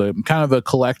saxophones. I'm kind of a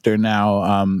collector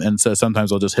now, and so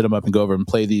sometimes I'll just hit him up and go over and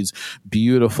play these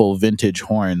beautiful vintage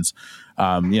horns.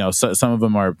 Some of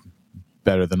them are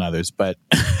better than others, but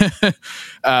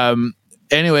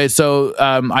anyway, so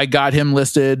I got him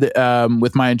listed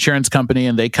with my insurance company,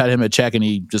 and they cut him a check, and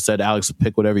he just said, "Alex,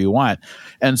 pick whatever you want."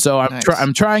 And so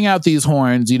I'm trying out these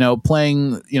horns,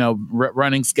 playing,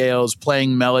 running scales,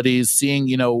 playing melodies, seeing,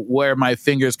 where my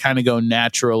fingers kind of go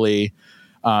naturally,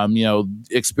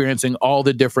 experiencing all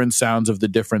the different sounds of the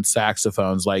different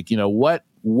saxophones. Like, what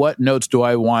notes do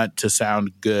I want to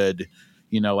sound good?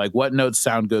 Like what notes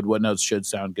sound good? What notes should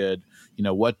sound good?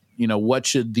 What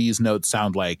should these notes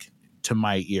sound like to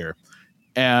my ear?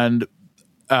 And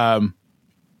I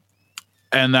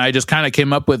just kind of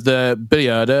came up with the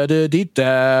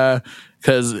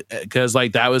because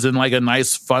like that was in like a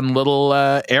nice fun little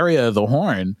area of the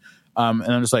horn, and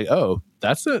I'm just like, oh,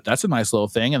 that's a nice little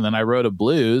thing. And then I wrote a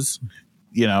blues,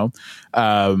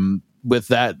 with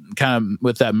that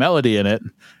melody in it,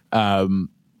 and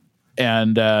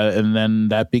then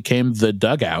that became The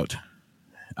Dugout.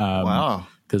 Wow.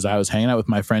 Because I was hanging out with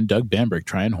my friend Doug Bambrick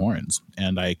trying horns,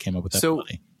 and I came up with that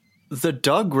melody. The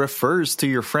Doug refers to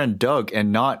your friend Doug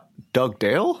and not Doug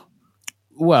Dale?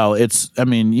 Well,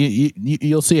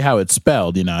 you'll see how it's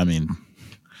spelled,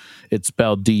 it's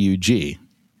spelled D-U-G.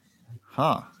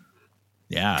 Huh.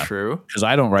 Yeah. True. Because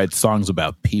I don't write songs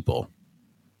about people.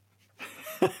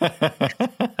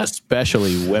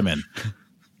 Especially women.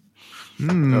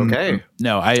 Okay.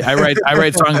 No, I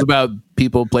write songs about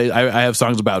people. I have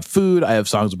songs about food. I have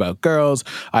songs about girls.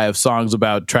 I have songs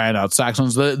about trying out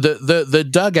saxophones. The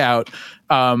Dugout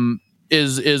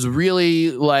is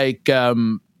really like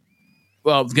one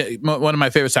of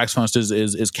my favorite saxophonists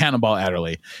is Cannonball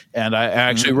Adderley, and I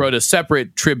actually wrote a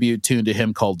separate tribute tune to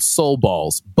him called Soul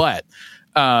Balls. But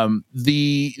the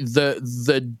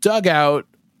Dugout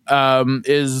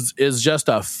is just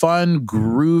a fun,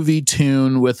 groovy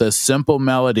tune with a simple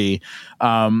melody.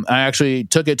 I actually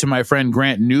took it to my friend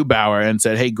Grant Neubauer and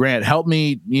said, "Hey, Grant, help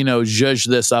me, zhuzh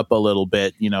this up a little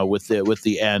bit, with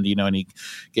the end, and he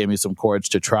gave me some chords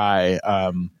to try.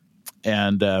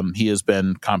 And he has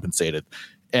been compensated.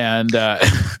 And but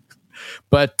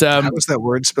how was that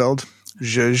word spelled?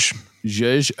 Zhuzh.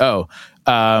 Zhuzh. Oh,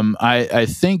 I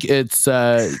think it's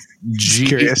G.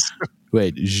 Curious.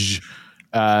 Wait. Zh.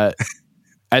 I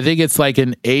think it's like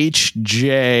an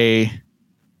HJ.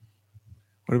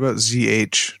 What about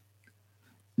ZH?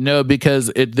 No, because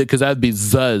that'd be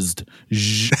zuzzed.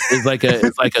 It's like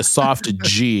a soft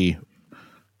G.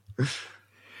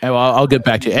 And I'll get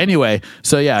back to you. Anyway,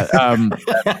 so yeah,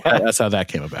 that's how that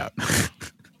came about.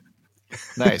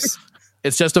 Nice.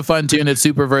 It's just a fun tune. It's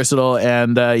super versatile,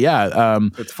 and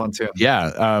it's fun too.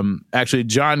 Yeah, actually,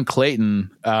 John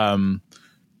Clayton.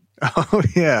 Oh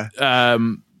yeah.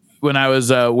 When I was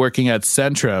working at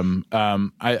Centrum,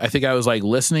 I think I was like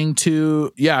listening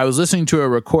to a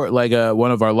record, like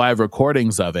one of our live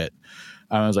recordings of it.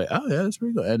 I was like, oh yeah, that's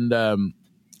pretty cool.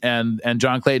 And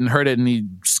John Clayton heard it and he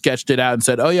sketched it out and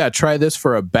said, oh yeah, try this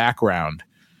for a background.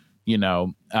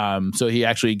 So he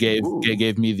actually gave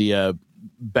me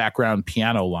background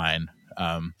piano line.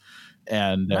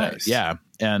 Nice. He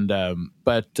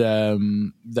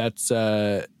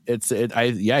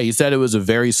said it was a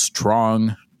very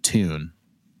strong tune.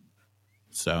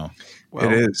 So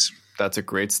it is. That's a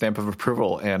great stamp of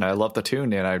approval, and I love the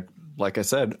tune. And like I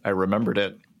said, I remembered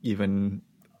it even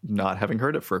not having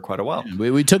heard it for quite a while.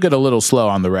 We took it a little slow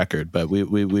on the record, but we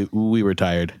were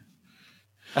tired.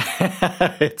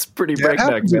 It's pretty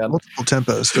breakneck, man. Multiple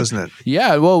tempos, doesn't it?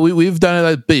 Yeah, well, we've done it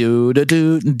like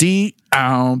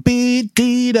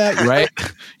right.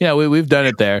 Yeah, we've done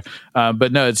it there,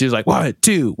 but no, it's just like 1,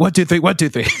 2, 1, 2, 3, 1, 2,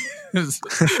 3.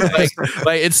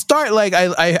 I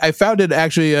found it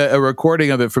actually a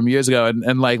recording of it from years ago,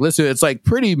 and like listen, it's like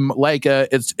pretty like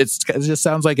it just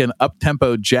sounds like an up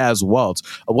tempo jazz waltz.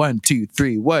 1, 2,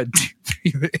 3, 1, 2,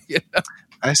 3. You know?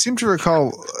 I seem to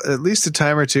recall at least a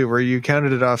time or two where you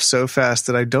counted it off so fast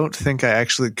that I don't think I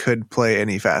actually could play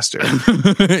any faster.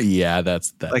 Yeah,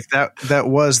 that's like that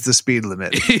was the speed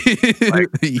limit.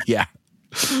 Yeah.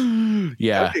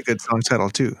 That'd be a good song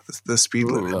title too. The speed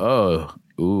limit. Oh.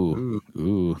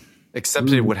 Ooh.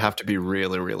 Except it would have to be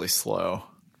really, really slow.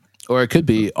 Or it could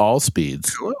be all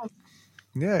speeds. Well,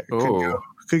 yeah, it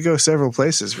could go several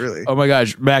places, really. Oh my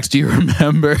gosh, Max, do you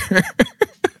remember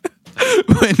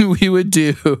when we would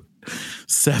do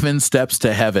 7 Steps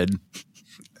to Heaven?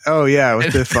 Oh yeah,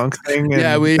 with the funk thing.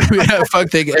 Yeah, we had a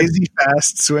funk thing. Crazy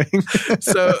fast swing.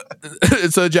 So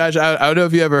Josh, I don't know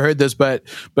if you ever heard this, but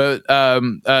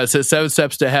so 7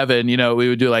 Steps to Heaven, you know, we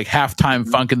would do like halftime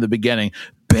funk in the beginning.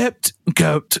 Bipped,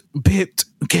 goat, bipped,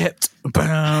 kept,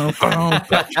 bow, bow,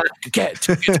 get,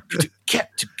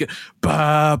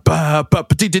 ba ba ba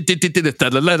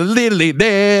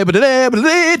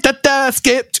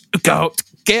skipped, goat,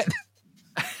 get.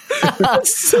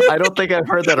 I don't think I've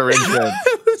heard that arrangement.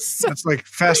 That's like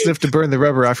fast enough to burn the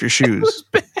rubber off your shoes.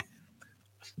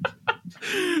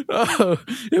 Oh,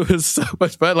 it was so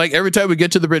much fun. Like every time we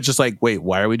get to the bridge, just like, wait,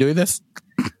 why are we doing this?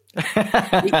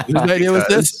 Whose idea was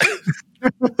this?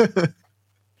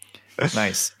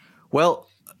 Nice. Well,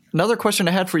 another question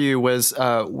I had for you was,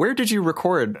 where did you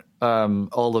record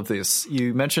all of this?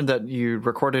 You mentioned that you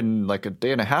recorded in like a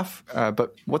day and a half,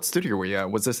 but what studio were you at?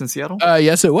 Was this in Seattle?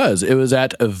 Yes, it was. It was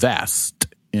at Avast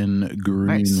in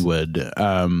Greenwood.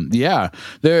 Nice. Yeah,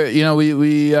 there. You know,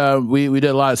 we did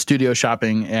a lot of studio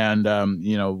shopping, and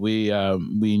you know,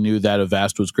 we knew that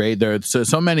Avast was great. There are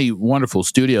so many wonderful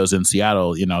studios in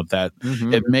Seattle. You know that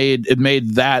it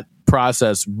made that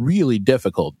process really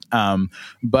difficult.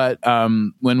 But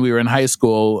when we were in high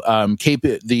school,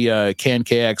 the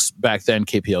KNKX back then,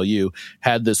 KPLU,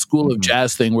 had the School of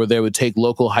Jazz thing where they would take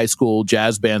local high school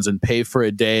jazz bands and pay for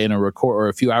a day in a or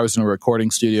a few hours in a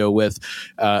recording studio with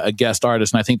a guest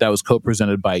artist. And I think that was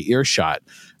co-presented by Earshot.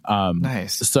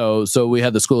 Nice. So we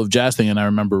had the School of Jazz thing, and I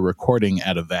remember recording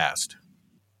at Avast.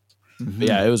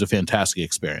 Yeah, it was a fantastic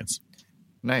experience.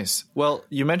 Nice. Well,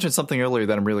 you mentioned something earlier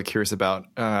that I'm really curious about,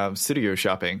 studio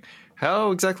shopping. How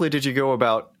exactly did you go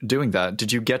about doing that?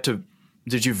 Did you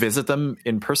visit them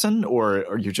in person, or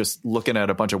are you just looking at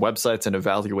a bunch of websites and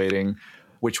evaluating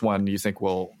which one you think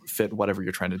will fit whatever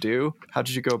you're trying to do? How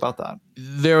did you go about that?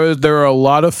 There are a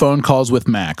lot of phone calls with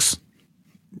Max.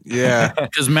 Yeah.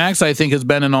 Because Max, I think, has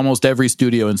been in almost every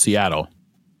studio in Seattle.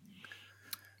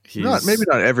 Maybe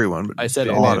not everyone, but I said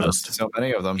almost. So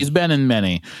many of them. He's been in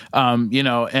many. You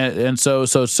know, and so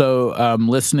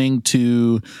listening to,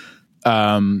 you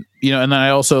know, and then I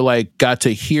also like got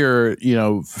to hear, you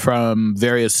know, from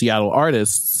various Seattle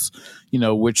artists, you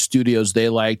know, which studios they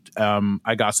liked.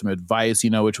 I got some advice, you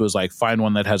know, which was like, find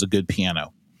one that has a good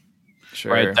piano.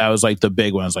 Sure. Right. That was like the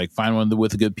big ones, like find one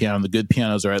with a good piano. The good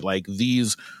pianos are at like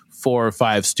these 4 or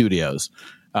 5 studios.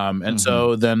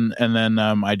 So then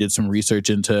I did some research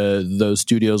into those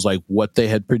studios, like what they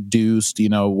had produced, you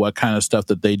know, what kind of stuff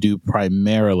that they do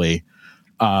primarily,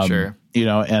 Sure. You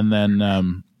know, and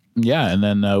then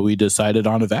we decided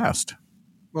on Avast.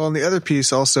 Well, and the other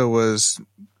piece also was,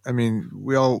 I mean,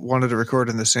 we all wanted to record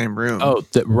in the same room. Oh,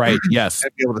 right. Yes.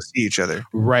 And be able to see each other.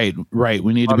 Right.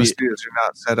 We need to be. Studios are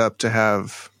not set up to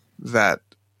have that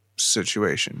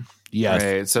situation. Yes.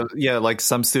 Right. So yeah, like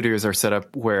some studios are set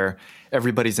up where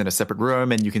everybody's in a separate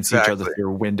room and you can see each other through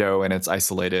your window and it's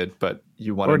isolated, but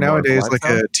you want to. Or nowadays, like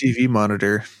a TV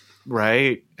monitor.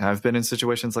 Right. I've been in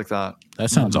situations like that. That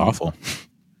sounds awful.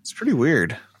 It's pretty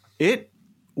weird. It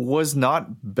was not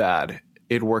bad.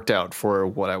 It worked out for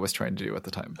what I was trying to do at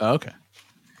the time. Okay.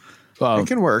 Well, it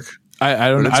can work. I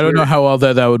don't know how well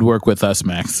that would work with us,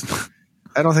 Max.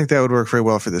 I don't think that would work very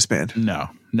well for this band. No.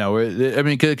 I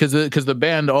mean, because the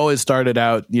band always started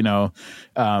out, you know,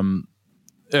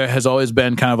 it has always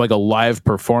been kind of like a live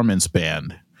performance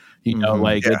band. You know,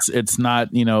 like it's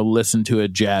not, you know, listen to a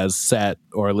jazz set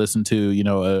or listen to, you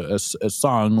know, a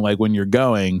song. Like when you're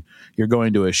going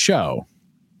to a show.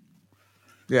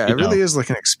 Yeah, it really is like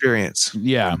an experience.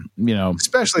 Yeah, you know,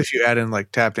 especially if you add in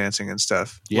like tap dancing and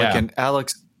stuff. Yeah, like an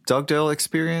Alex Dugdale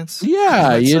experience.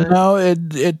 Yeah, you know,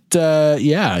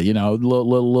 yeah, you know, a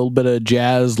little bit of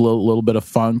jazz, little bit of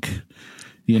funk.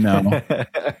 You know,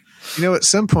 you know, at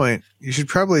some point you should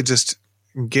probably just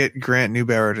get Grant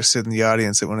Neubauer to sit in the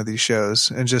audience at one of these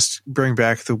shows and just bring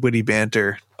back the witty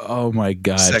banter. Oh my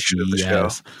gosh, section of the show.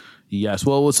 Yes.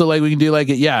 Well, so like we can do like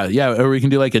or we can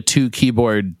do like a 2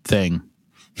 keyboard thing.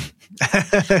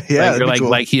 Yeah, like, or like cool.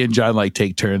 like he and John like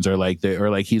take turns, or like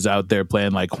he's out there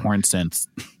playing like horn synths.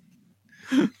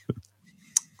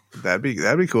 That'd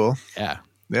be cool.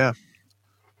 Yeah.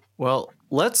 Well,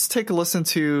 let's take a listen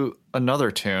to another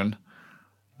tune.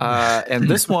 And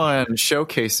this one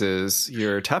showcases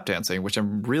your tap dancing, which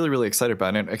I'm really, really excited about.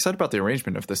 And I'm excited about the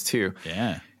arrangement of this too.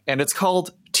 Yeah. And it's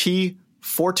called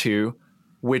T42,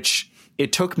 which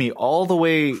it took me all the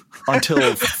way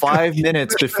until 5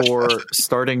 minutes before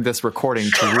starting this recording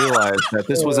to realize that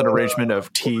this was an arrangement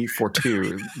of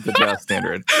T42, the jazz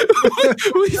standard.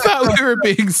 We thought we were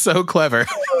being so clever.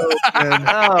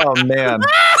 Oh, man.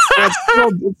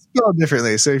 It's spelled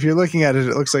differently. So if you're looking at it,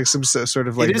 it looks like some sort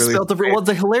of like it is really spelled different. Well,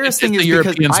 the hilarious thing is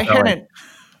because I hadn't,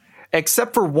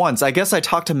 except for once, I guess I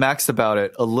talked to Max about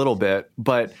it a little bit,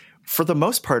 but for the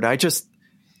most part, I just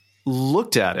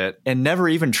looked at it and never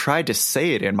even tried to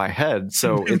say it in my head.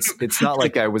 So it's not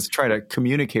like I was trying to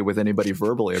communicate with anybody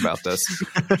verbally about this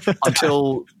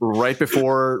until right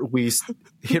before we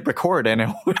hit record. And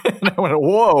I went,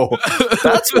 whoa,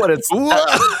 that's what it's.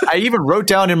 I even wrote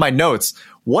down in my notes,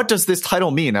 what does this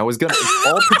title mean? I was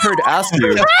all prepared to ask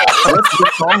you, what's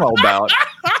this song all about?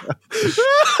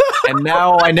 And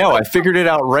now I know. I figured it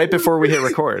out right before we hit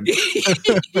record.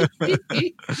 All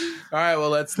right, well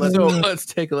let's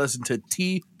take a listen to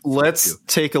T. Let's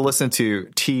take a listen to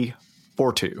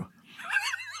T42.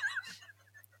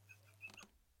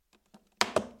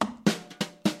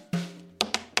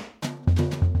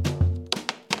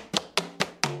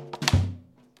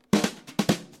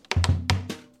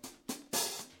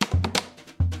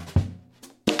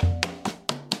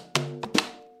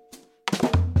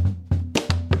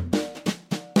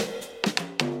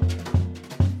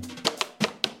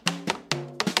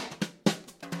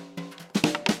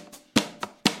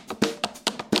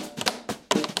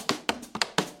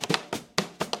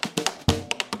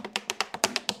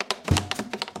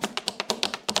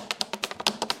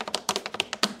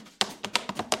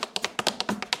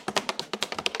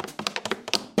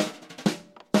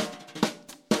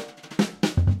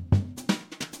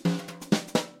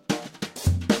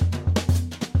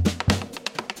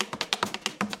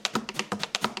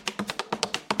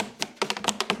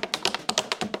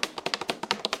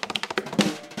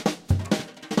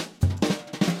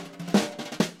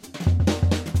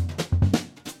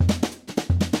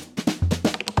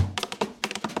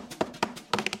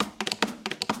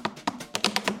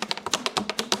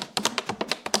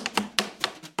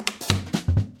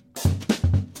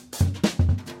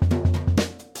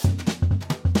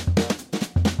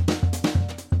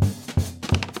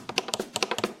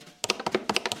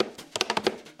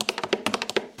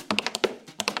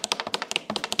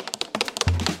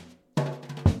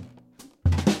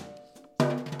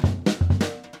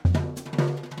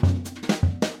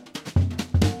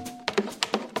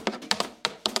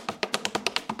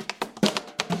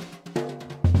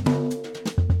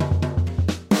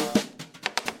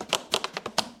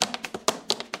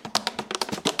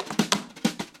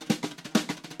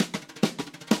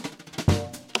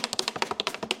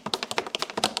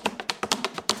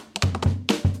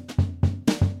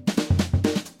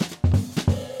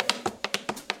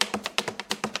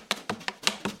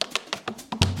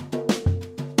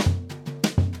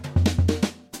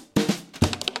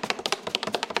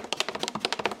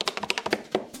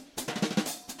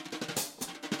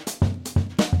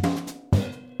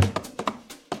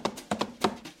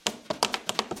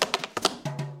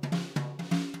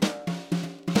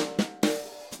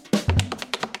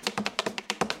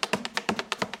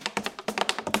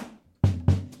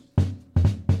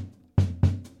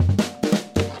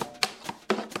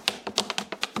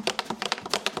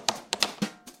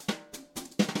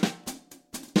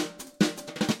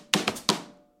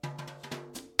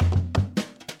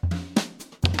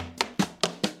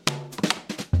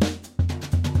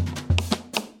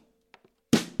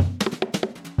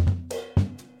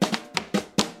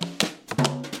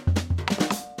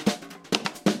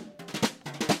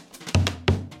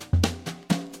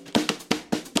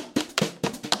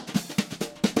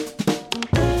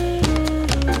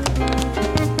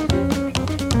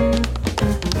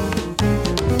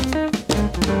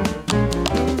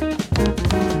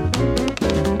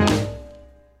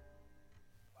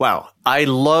 Wow. I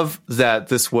love that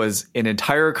this was an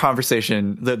entire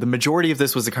conversation. The majority of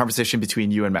this was a conversation between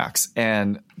you and Max.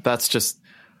 And that's just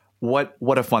what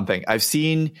a fun thing. I've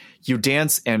seen you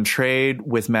dance and trade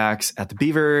with Max at the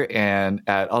Beaver and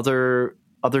at other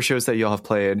shows that y'all have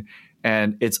played.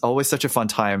 And it's always such a fun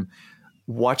time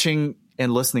watching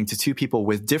and listening to two people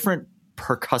with different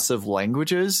percussive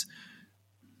languages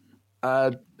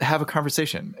have a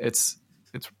conversation. It's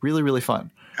really, really fun.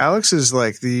 Alex is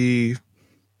like the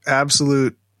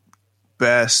absolute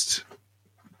best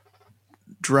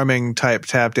drumming type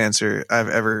tap dancer I've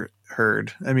ever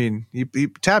heard. I mean, he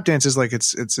tap dances like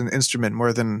it's an instrument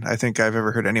more than I think I've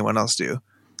ever heard anyone else do.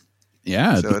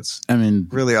 Yeah, so it's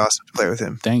really awesome to play with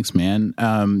him. Thanks, man.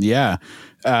 I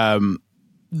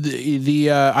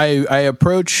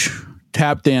approach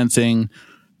tap dancing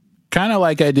kind of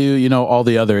like I do, all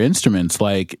the other instruments,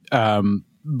 like.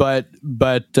 But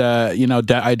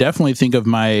I definitely think of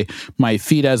my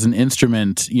feet as an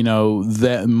instrument,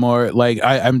 that more like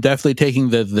I'm definitely taking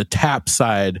the tap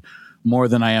side more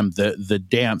than I am the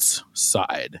dance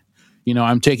side.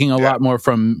 I'm taking a lot more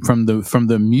from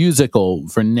the musical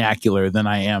vernacular than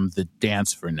I am the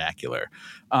dance vernacular.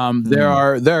 There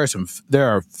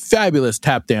are fabulous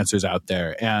tap dancers out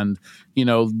there, and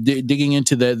digging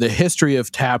into the history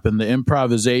of tap and the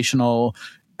improvisational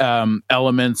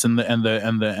elements and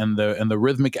the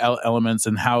rhythmic elements,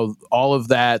 and how all of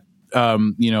that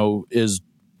is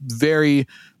very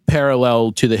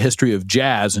parallel to the history of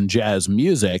jazz and jazz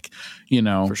music,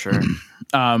 for sure.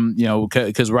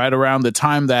 Because right around the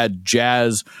time that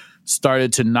jazz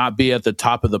started to not be at the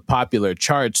top of the popular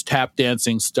charts, tap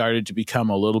dancing started to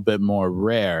become a little bit more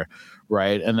rare.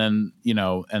 Right. And then,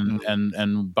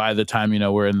 and by the time,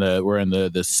 we're in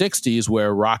the 60s,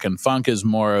 where rock and funk is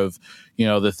more of,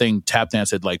 the thing, tap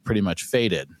dance had like pretty much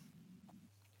faded,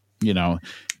 so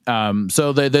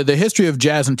the history of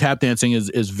jazz and tap dancing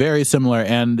is very similar.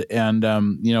 And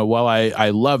while I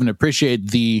love and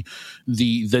appreciate the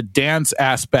dance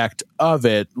aspect of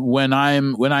it, when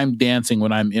I'm dancing,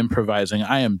 when I'm improvising,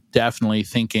 I am definitely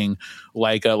thinking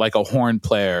like a horn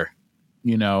player.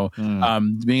 Being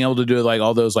able to do like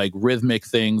all those like rhythmic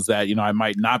things that I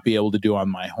might not be able to do on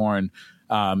my horn.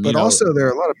 But also there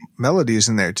are a lot of melodies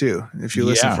in there too, if you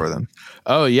listen for them.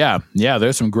 Oh yeah.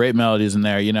 There's some great melodies in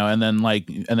there, and then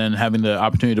having the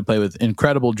opportunity to play with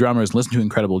incredible drummers, listen to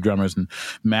incredible drummers, and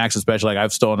Max especially. Like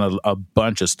I've stolen a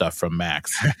bunch of stuff from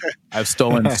Max. I've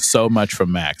stolen so much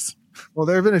from Max. Well,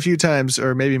 there have been a few times,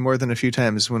 or maybe more than a few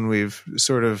times, when we've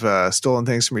sort of stolen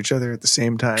things from each other at the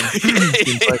same time.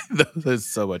 That's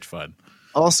so much fun.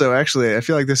 Also, actually, I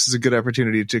feel like this is a good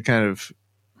opportunity to kind of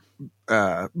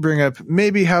bring up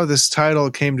maybe how this title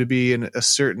came to be in a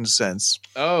certain sense.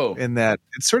 Oh. In that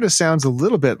it sort of sounds a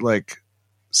little bit like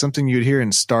something you'd hear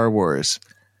in Star Wars.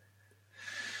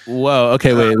 Whoa.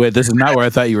 Okay. Wait. This is not where I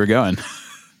thought you were going.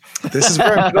 This is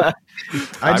where I'm going.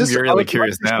 I'm really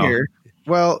curious now.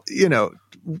 Well,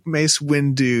 Mace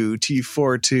Windu,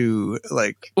 T42,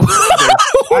 like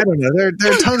I don't know.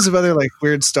 There are tons of other like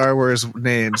weird Star Wars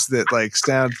names that like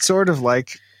sound sort of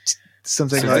like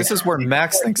something. So like this is where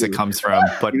Max thinks it comes from,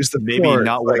 but maybe port,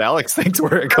 not what Alex thinks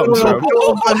where it comes from.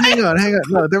 But hang on.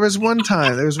 No, there was one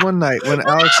night when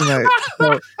Alex and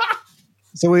I.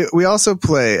 So we also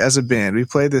play as a band. We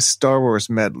play this Star Wars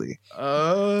medley.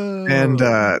 Oh. And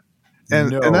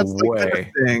that's the kind of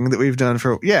thing that we've done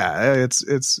for it's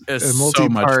a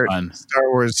multi-part so Star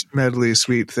Wars medley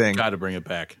suite thing. Got to bring it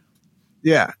back.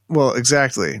 Yeah, well,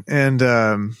 exactly. And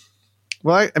I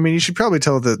mean, you should probably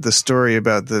tell the story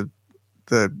about the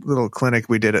little clinic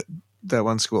we did at that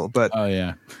one school. But oh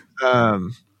yeah,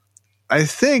 I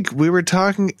think we were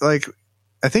talking like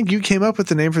I think you came up with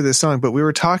the name for this song, but we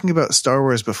were talking about Star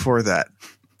Wars before that.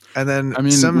 And then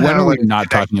somehow, when are we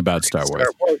not talking about Star Wars?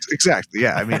 Exactly.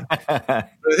 Yeah. I mean, I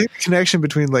think the connection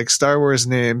between like Star Wars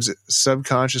names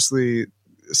subconsciously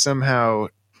somehow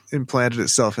implanted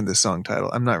itself in this song title.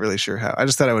 I'm not really sure how. I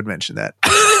just thought I would mention that.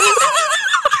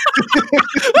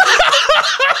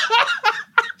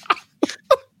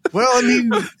 Well, I mean,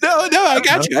 no, I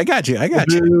got you. Like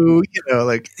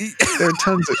there are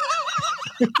tons of.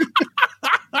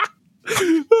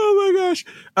 Oh my gosh.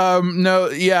 No,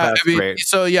 yeah. That's great.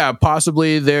 So yeah,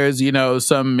 possibly there's,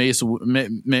 some Mace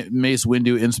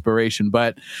Windu inspiration,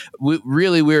 but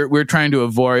we're trying to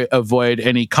avoid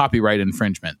any copyright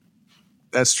infringement.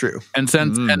 That's true. And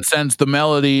since the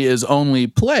melody is only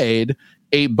played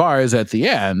 8 bars at the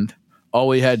end, all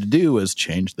we had to do was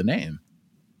change the name.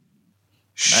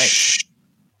 Nice.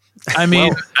 I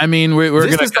mean, we're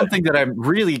this gonna is something that I'm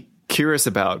really curious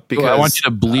about because I want you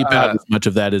to bleep out as much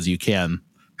of that as you can.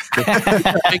 Make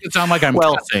it sound like I'm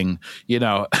cussing,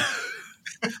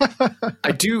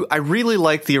 I really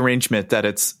like the arrangement that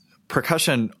it's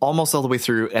percussion almost all the way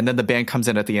through, and then the band comes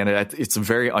in at the end. It's a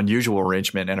very unusual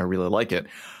arrangement, and I really like it.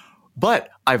 But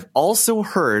I've also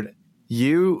heard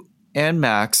you and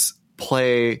Max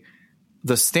play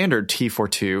the standard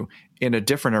T42 in a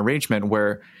different arrangement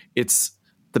where it's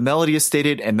the melody is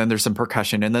stated and then there's some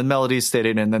percussion, and then melody is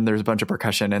stated and then there's a bunch of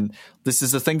percussion. And this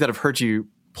is the thing that I've heard you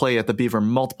play at the Beaver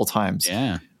multiple times.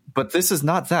 Yeah. But this is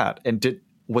not that. And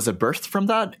was it birthed from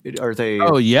that? Are they?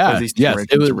 Oh yeah, are these two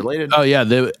arrangements related? Oh yeah,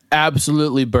 they were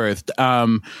absolutely birthed.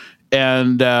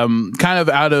 And kind of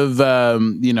out of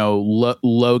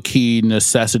low key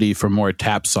necessity for more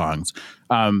tap songs.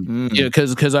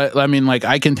 Because I mean, like,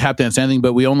 I can tap dance anything,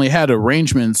 but we only had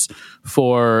arrangements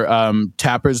for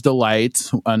Tapper's Delight,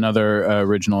 another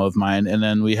original of mine, and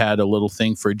then we had a little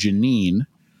thing for Janine.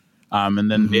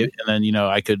 And then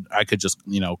I could just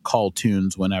call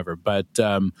tunes whenever. But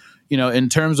in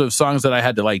terms of songs that I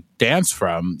had to like dance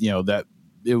from,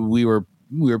 we were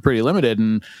pretty limited.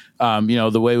 And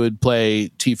the way we'd play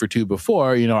T for Two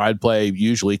before, I'd play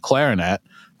usually clarinet.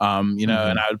 And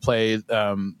I would play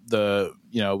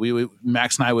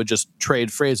Max and I would just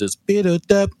trade phrases. Right?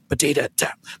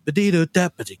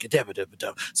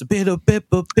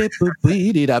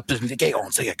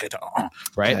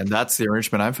 And that's the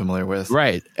arrangement I'm familiar with.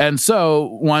 Right. And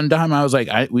so one time I was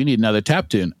like, we need another tap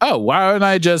tune. Oh, why don't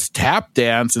I just tap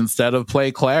dance instead of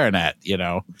play clarinet,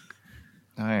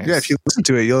 Nice. Yeah, if you listen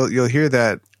to it, you'll hear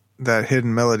that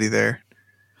hidden melody there.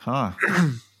 Huh.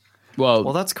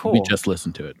 Well, that's cool. We just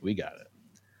listened to it. We got it.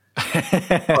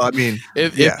 Well, I mean,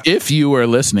 if you were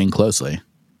listening closely.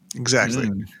 Exactly.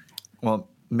 Well,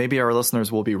 maybe our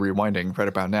listeners will be rewinding right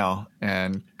about now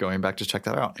and going back to check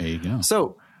that out. There you go.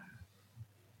 So,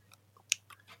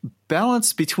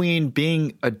 balance between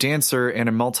being a dancer and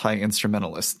a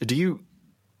multi-instrumentalist.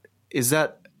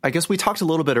 I guess we talked a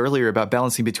little bit earlier about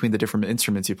balancing between the different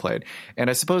instruments you played. And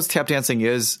I suppose tap dancing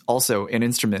is also an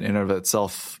instrument in and of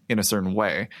itself in a certain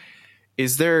way.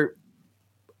 Is there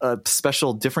a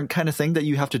special different kind of thing that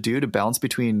you have to do to balance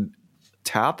between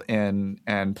tap and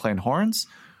playing horns?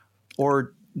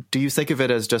 Or do you think of it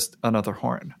as just another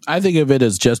horn? I think of it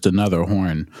as just another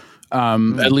horn.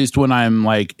 At least when I'm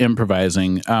like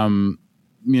improvising.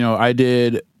 I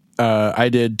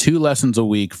did 2 lessons a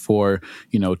week for,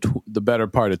 the better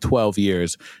part of 12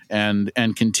 years and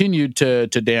continued to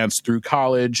dance through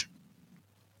college,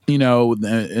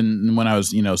 and when I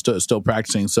was, still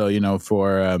practicing. So,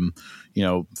 for,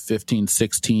 15,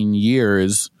 16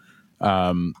 years,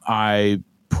 I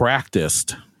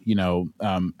practiced,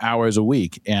 hours a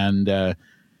week. And,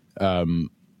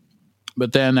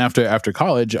 but then after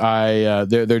college,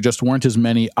 there just weren't as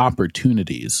many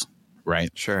opportunities.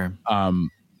 Right. Sure.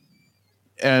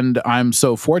 And I'm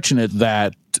so fortunate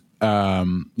that,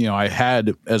 I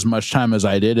had as much time as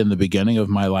I did in the beginning of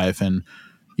my life and,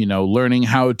 learning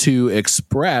how to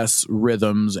express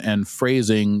rhythms and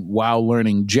phrasing while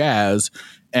learning jazz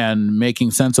and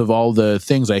making sense of all the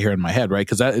things I hear in my head. Right.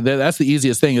 Because that's the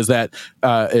easiest thing is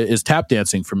is tap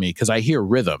dancing for me because I hear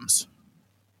rhythms.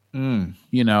 I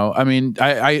mean,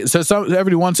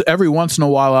 every once in a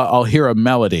while I'll hear a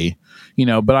melody,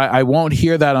 but I won't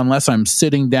hear that unless I'm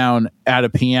sitting down at a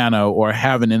piano or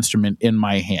have an instrument in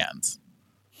my hands.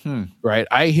 Right.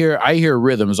 I hear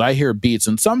rhythms, I hear beats,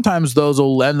 and sometimes those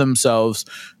will lend themselves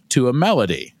to a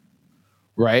melody.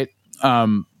 Right.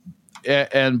 But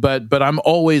I'm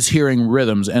always hearing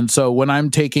rhythms. And so when I'm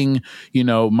taking,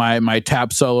 my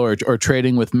tap solo or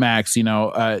trading with Max,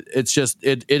 it's just,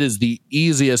 it is the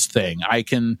easiest thing I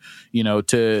can,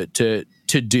 to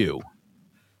do.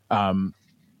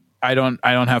 I don't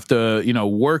have to,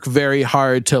 work very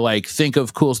hard to like think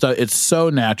of cool stuff. It's so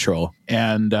natural.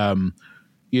 And,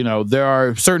 there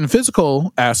are certain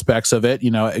physical aspects of it,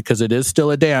 because it is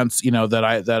still a dance,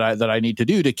 that I need to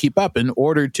do to keep up in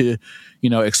order to,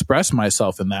 express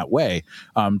myself in that way.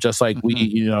 Just like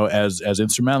we, as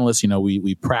instrumentalists,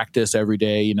 we practice every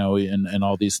day, and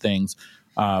all these things.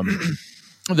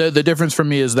 The difference for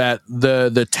me is that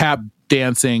the tap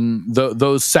dancing,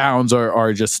 those sounds are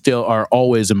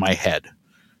always in my head.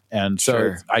 And so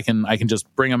sure. I can just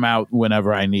bring them out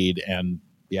whenever I need. And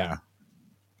yeah.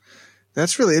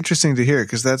 That's really interesting to hear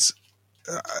because that's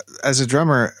as a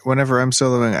drummer, whenever I'm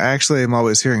soloing, I actually am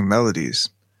always hearing melodies.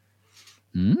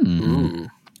 Ooh.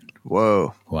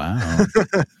 Whoa. Wow.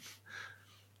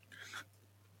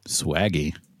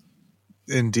 Swaggy.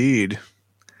 Indeed.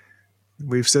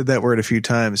 We've said that word a few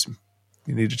times.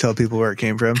 You need to tell people where it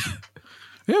came from.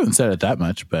 We haven't said it that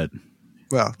much, but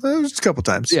well, just a couple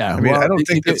times. Yeah. I mean, I don't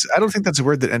think that's a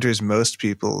word that enters most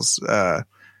people's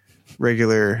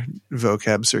regular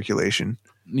vocab circulation.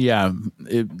 Yeah.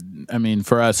 I mean,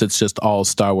 for us, it's just all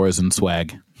Star Wars and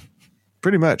swag.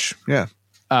 Pretty much. Yeah.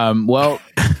 Well,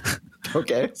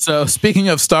 Okay. so speaking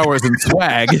of Star Wars and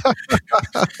swag,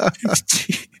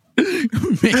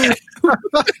 man.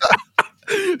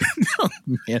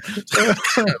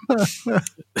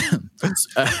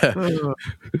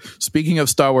 Speaking of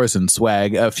Star Wars and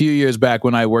swag, a few years back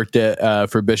when I worked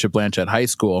for Bishop Blanchett High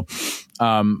School,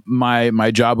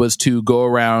 my job was to go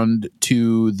around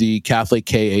to the Catholic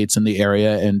K-8s in the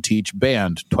area and teach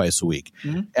band twice a week.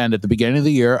 Mm-hmm. And at the beginning of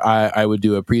the year, I would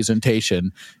do a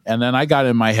presentation, and then I got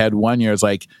in my head one year, it's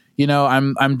like,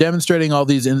 I'm demonstrating all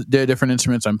these different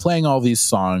instruments, I'm playing all these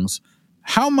songs.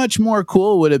 How much more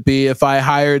cool would it be if I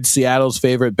hired Seattle's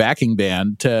favorite backing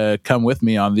band to come with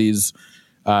me on these,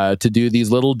 to do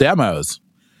these little demos?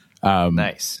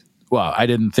 Nice. Well, I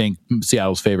didn't think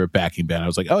Seattle's favorite backing band. I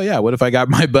was like, oh yeah, what if I got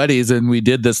my buddies and we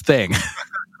did this thing?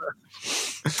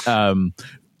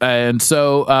 And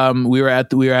so we were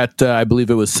at I believe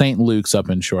it was St. Luke's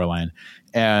up in Shoreline,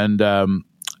 and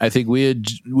I think we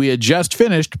had just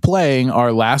finished playing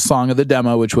our last song of the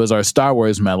demo, which was our Star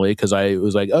Wars medley, because I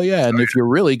was like, oh yeah, and if you're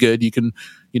really good, you can,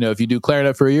 if you do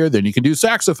clarinet for a year, then you can do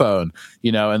saxophone,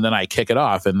 and then I kick it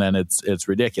off, and then it's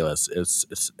ridiculous.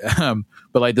 It's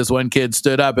but like this one kid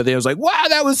stood up and they was like, wow,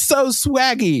 that was so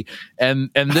swaggy,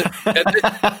 and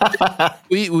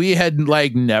we had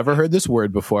like never heard this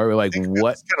word before. We're like,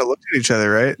 what? Kind of looked at each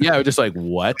other, right? Yeah, we're just like,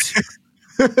 what?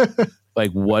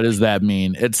 Like, what does that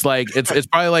mean? It's like it's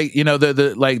probably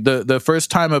like the first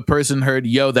time a person heard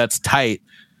 "yo, that's tight,"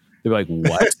 they're like,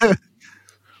 "What?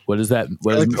 What is that?"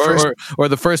 Or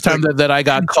the first time that I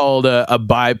got called a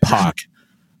BIPOC,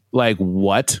 like,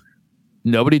 what?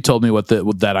 Nobody told me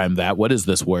that I'm that. What is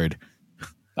this word?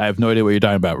 I have no idea what you're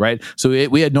talking about, right? So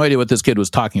we had no idea what this kid was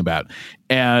talking about,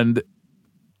 and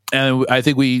I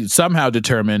think we somehow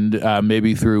determined,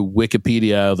 maybe through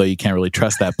Wikipedia, although you can't really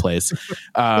trust that place,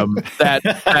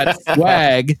 that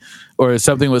swag or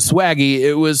something was swaggy.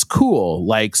 It was cool,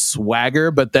 like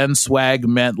swagger, but then swag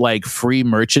meant like free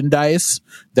merchandise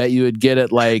that you would get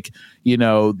at like,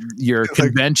 your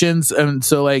conventions. And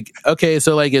so like, okay,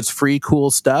 so like it's free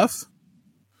cool stuff.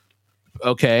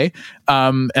 Okay.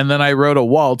 And then I wrote a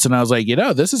waltz and I was like,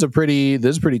 this is a pretty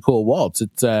cool waltz.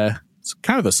 It's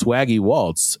kind of a swaggy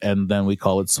waltz, and then we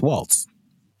call it swaltz.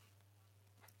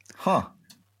 Huh.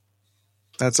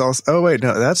 That's also. Oh wait,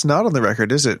 no, that's not on the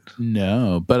record, is it?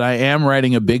 No, but I am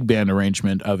writing a big band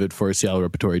arrangement of it for Seattle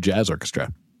Repertory Jazz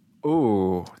Orchestra.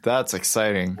 Ooh, that's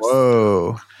exciting.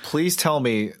 Whoa. Please tell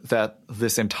me that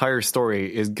this entire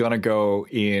story is going to go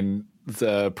in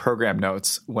the program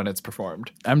notes when it's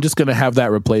performed. I'm just going to have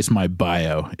that replace my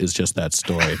bio, is just that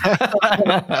story.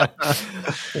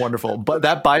 Wonderful. But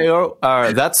that bio,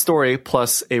 that story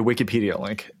plus a Wikipedia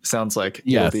link sounds like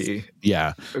it'll be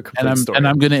a complete story. And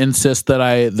I'm going to insist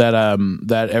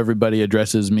that everybody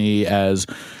addresses me as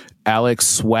Alex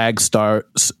Star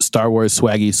Wars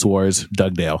Swaggy Swars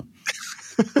Dugdale.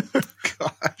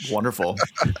 Gosh. Wonderful.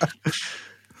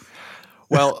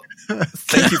 Well,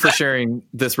 thank you for sharing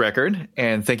this record,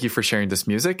 and thank you for sharing this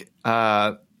music.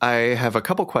 I have a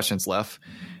couple questions left,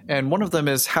 and one of them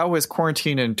is, how has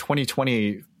quarantine in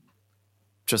 2020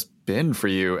 just been for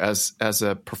you as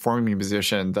a performing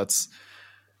musician? That's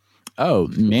all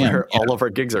of our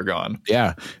gigs are gone.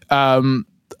 Yeah, I've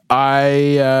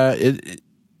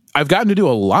gotten to do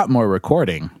a lot more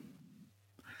recording.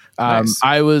 Nice.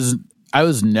 I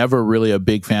was never really a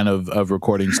big fan of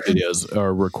recording studios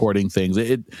or recording things.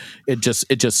 It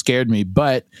just scared me.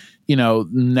 But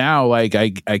now like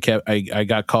I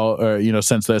got called, or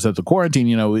since the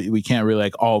quarantine, we can't really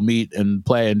like all meet and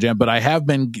play and jam. But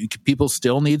people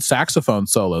still need saxophone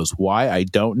solos. Why? I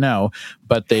don't know.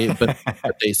 But they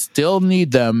still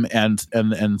need them,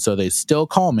 and so they still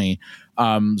call me.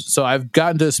 So I've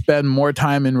gotten to spend more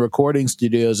time in recording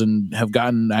studios and have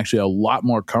gotten actually a lot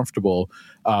more comfortable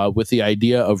with the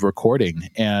idea of recording.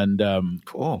 And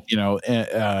cool.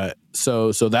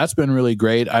 So that's been really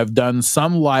great. I've done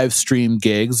some live stream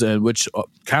gigs, which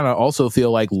kind of also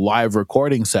feel like live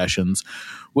recording sessions,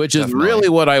 which is really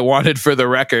what I wanted for the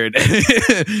record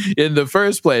in the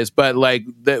first place. But like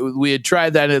we had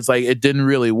tried that, and it's like it didn't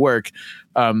really work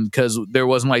because there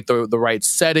wasn't like the right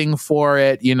setting for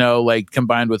it, like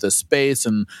combined with a space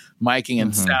and miking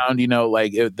and sound,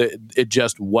 like it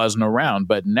just wasn't around.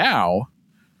 But now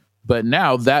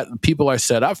that people are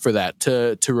set up for that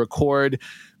to record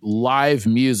live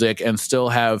music and still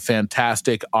have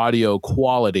fantastic audio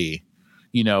quality,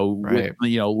 right.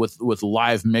 with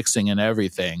live mixing and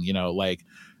everything, like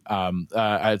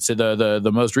I'd say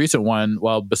the most recent one,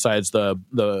 well, besides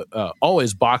the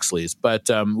always Boxley's, but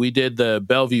we did the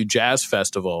Bellevue Jazz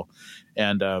Festival,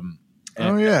 and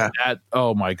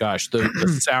oh my gosh,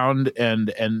 the sound and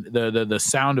the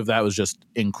sound of that was just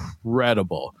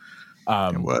incredible.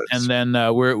 And then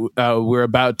we're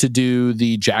about to do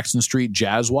the Jackson Street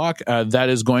Jazz Walk. That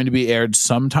is going to be aired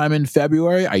sometime in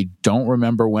February. I don't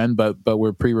remember when, but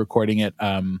we're pre-recording it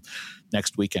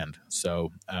next weekend.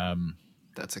 So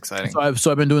that's exciting.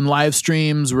 So I've been doing live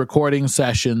streams, recording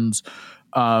sessions,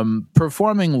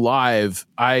 performing live.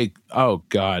 I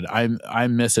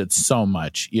miss it so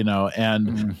much,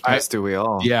 and as do we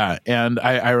all. Yeah. And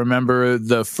I remember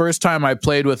the first time I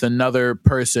played with another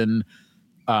person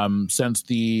since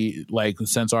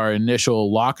our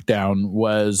initial lockdown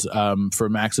was for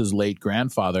Max's late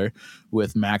grandfather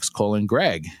with Max, Cole, and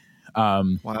Greg.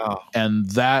 Wow. And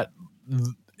that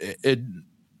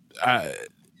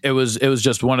it was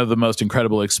just one of the most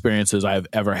incredible experiences I've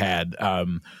ever had.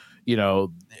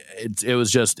 It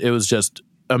was just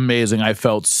amazing. I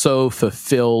felt so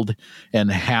fulfilled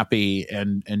and happy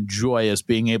and joyous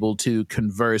being able to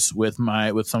converse with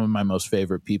some of my most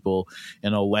favorite people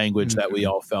in a language that we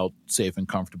all felt safe and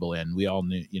comfortable in. We all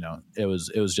knew, it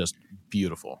was just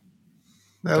beautiful.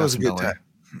 That was a good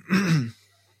time.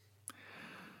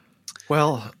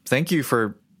 Well, thank you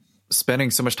for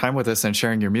spending so much time with us and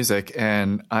sharing your music.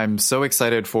 And I'm so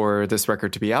excited for this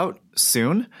record to be out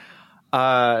soon.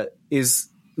 Is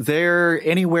there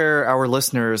anywhere our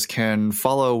listeners can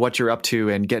follow what you're up to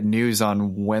and get news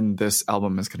on when this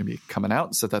album is going to be coming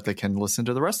out so that they can listen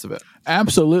to the rest of it?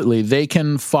 Absolutely. They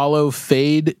can follow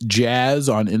Fade Jazz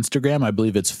on Instagram. I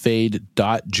believe it's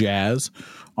fade.jazz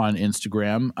on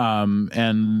Instagram.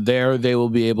 And there they will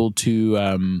be able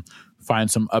to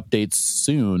find some updates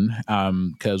soon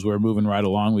because we're moving right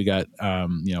along. We got,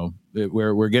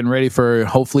 we're getting ready for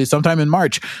hopefully sometime in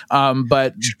March.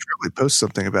 But you should probably post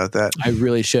something about that. I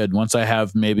really should once I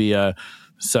have maybe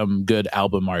some good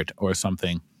album art or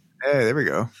something. Hey, there we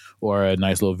go. Or a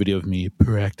nice little video of me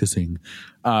practicing.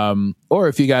 Or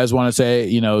if you guys want to say,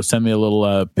 send me a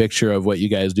little picture of what you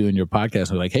guys do in your podcast.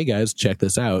 And like, hey guys, check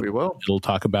this out. We will. It'll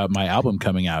talk about my album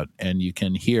coming out, and you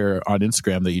can hear on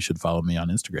Instagram that you should follow me on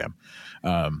Instagram.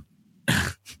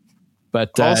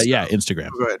 But also, Instagram.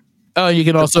 Go ahead. Oh, you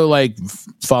can also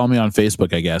follow me on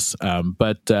Facebook, I guess.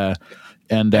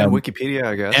 And Wikipedia,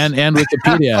 I guess. And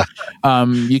Wikipedia.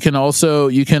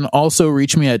 You can also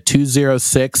reach me at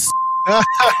 206.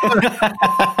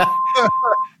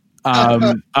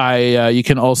 You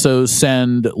can also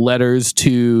send letters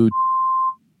to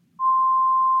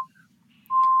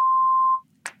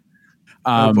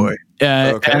oh boy.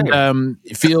 Okay. And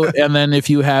then if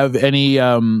you have any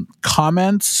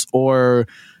comments or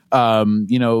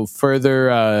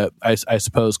further I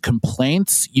suppose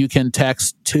complaints, you can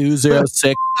text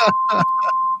 206.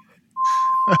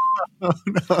 Oh,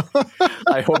 no.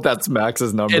 I hope that's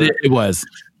Max's number. It was.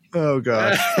 Oh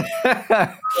gosh.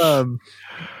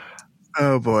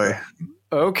 Oh boy.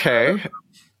 Okay.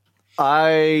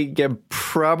 I am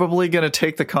probably going to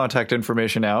take the contact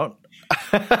information out.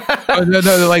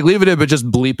 No, leave it in, but just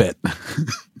bleep it.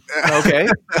 Okay.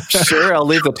 Sure. I'll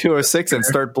leave the 206 and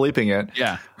start bleeping it.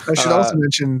 Yeah. I should also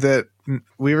mention that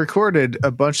we recorded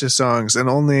a bunch of songs and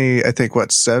only, I think,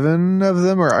 7 of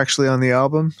them are actually on the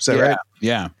album. Is that right?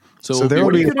 Yeah. So there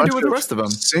will be a bunch with the rest of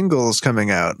them? Singles coming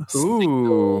out.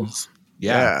 Ooh.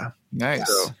 Yeah. Nice.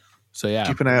 So yeah.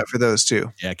 Keep an eye out for those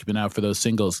too. Yeah, keep an eye out for those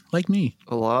singles. Like me.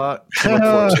 A lot to look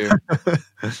forward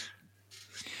to.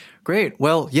 Great.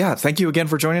 Well, yeah, thank you again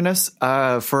for joining us.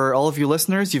 For all of you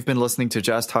listeners, you've been listening to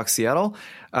Jazz Talk Seattle.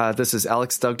 This is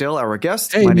Alex Dugdale, our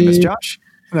guest. Hey, my name is Josh.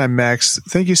 And I'm Max.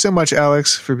 Thank you so much,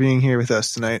 Alex, for being here with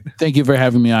us tonight. Thank you for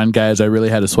having me on, guys. I really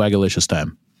had a swagalicious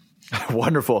time.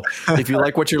 Wonderful. If you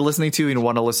like what you're listening to and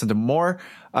want to listen to more,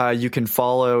 you can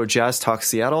follow Jazz Talk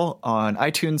Seattle on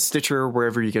iTunes, Stitcher,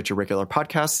 wherever you get your regular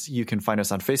podcasts. You can find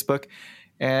us on Facebook.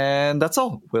 And that's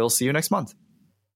all. We'll see you next month.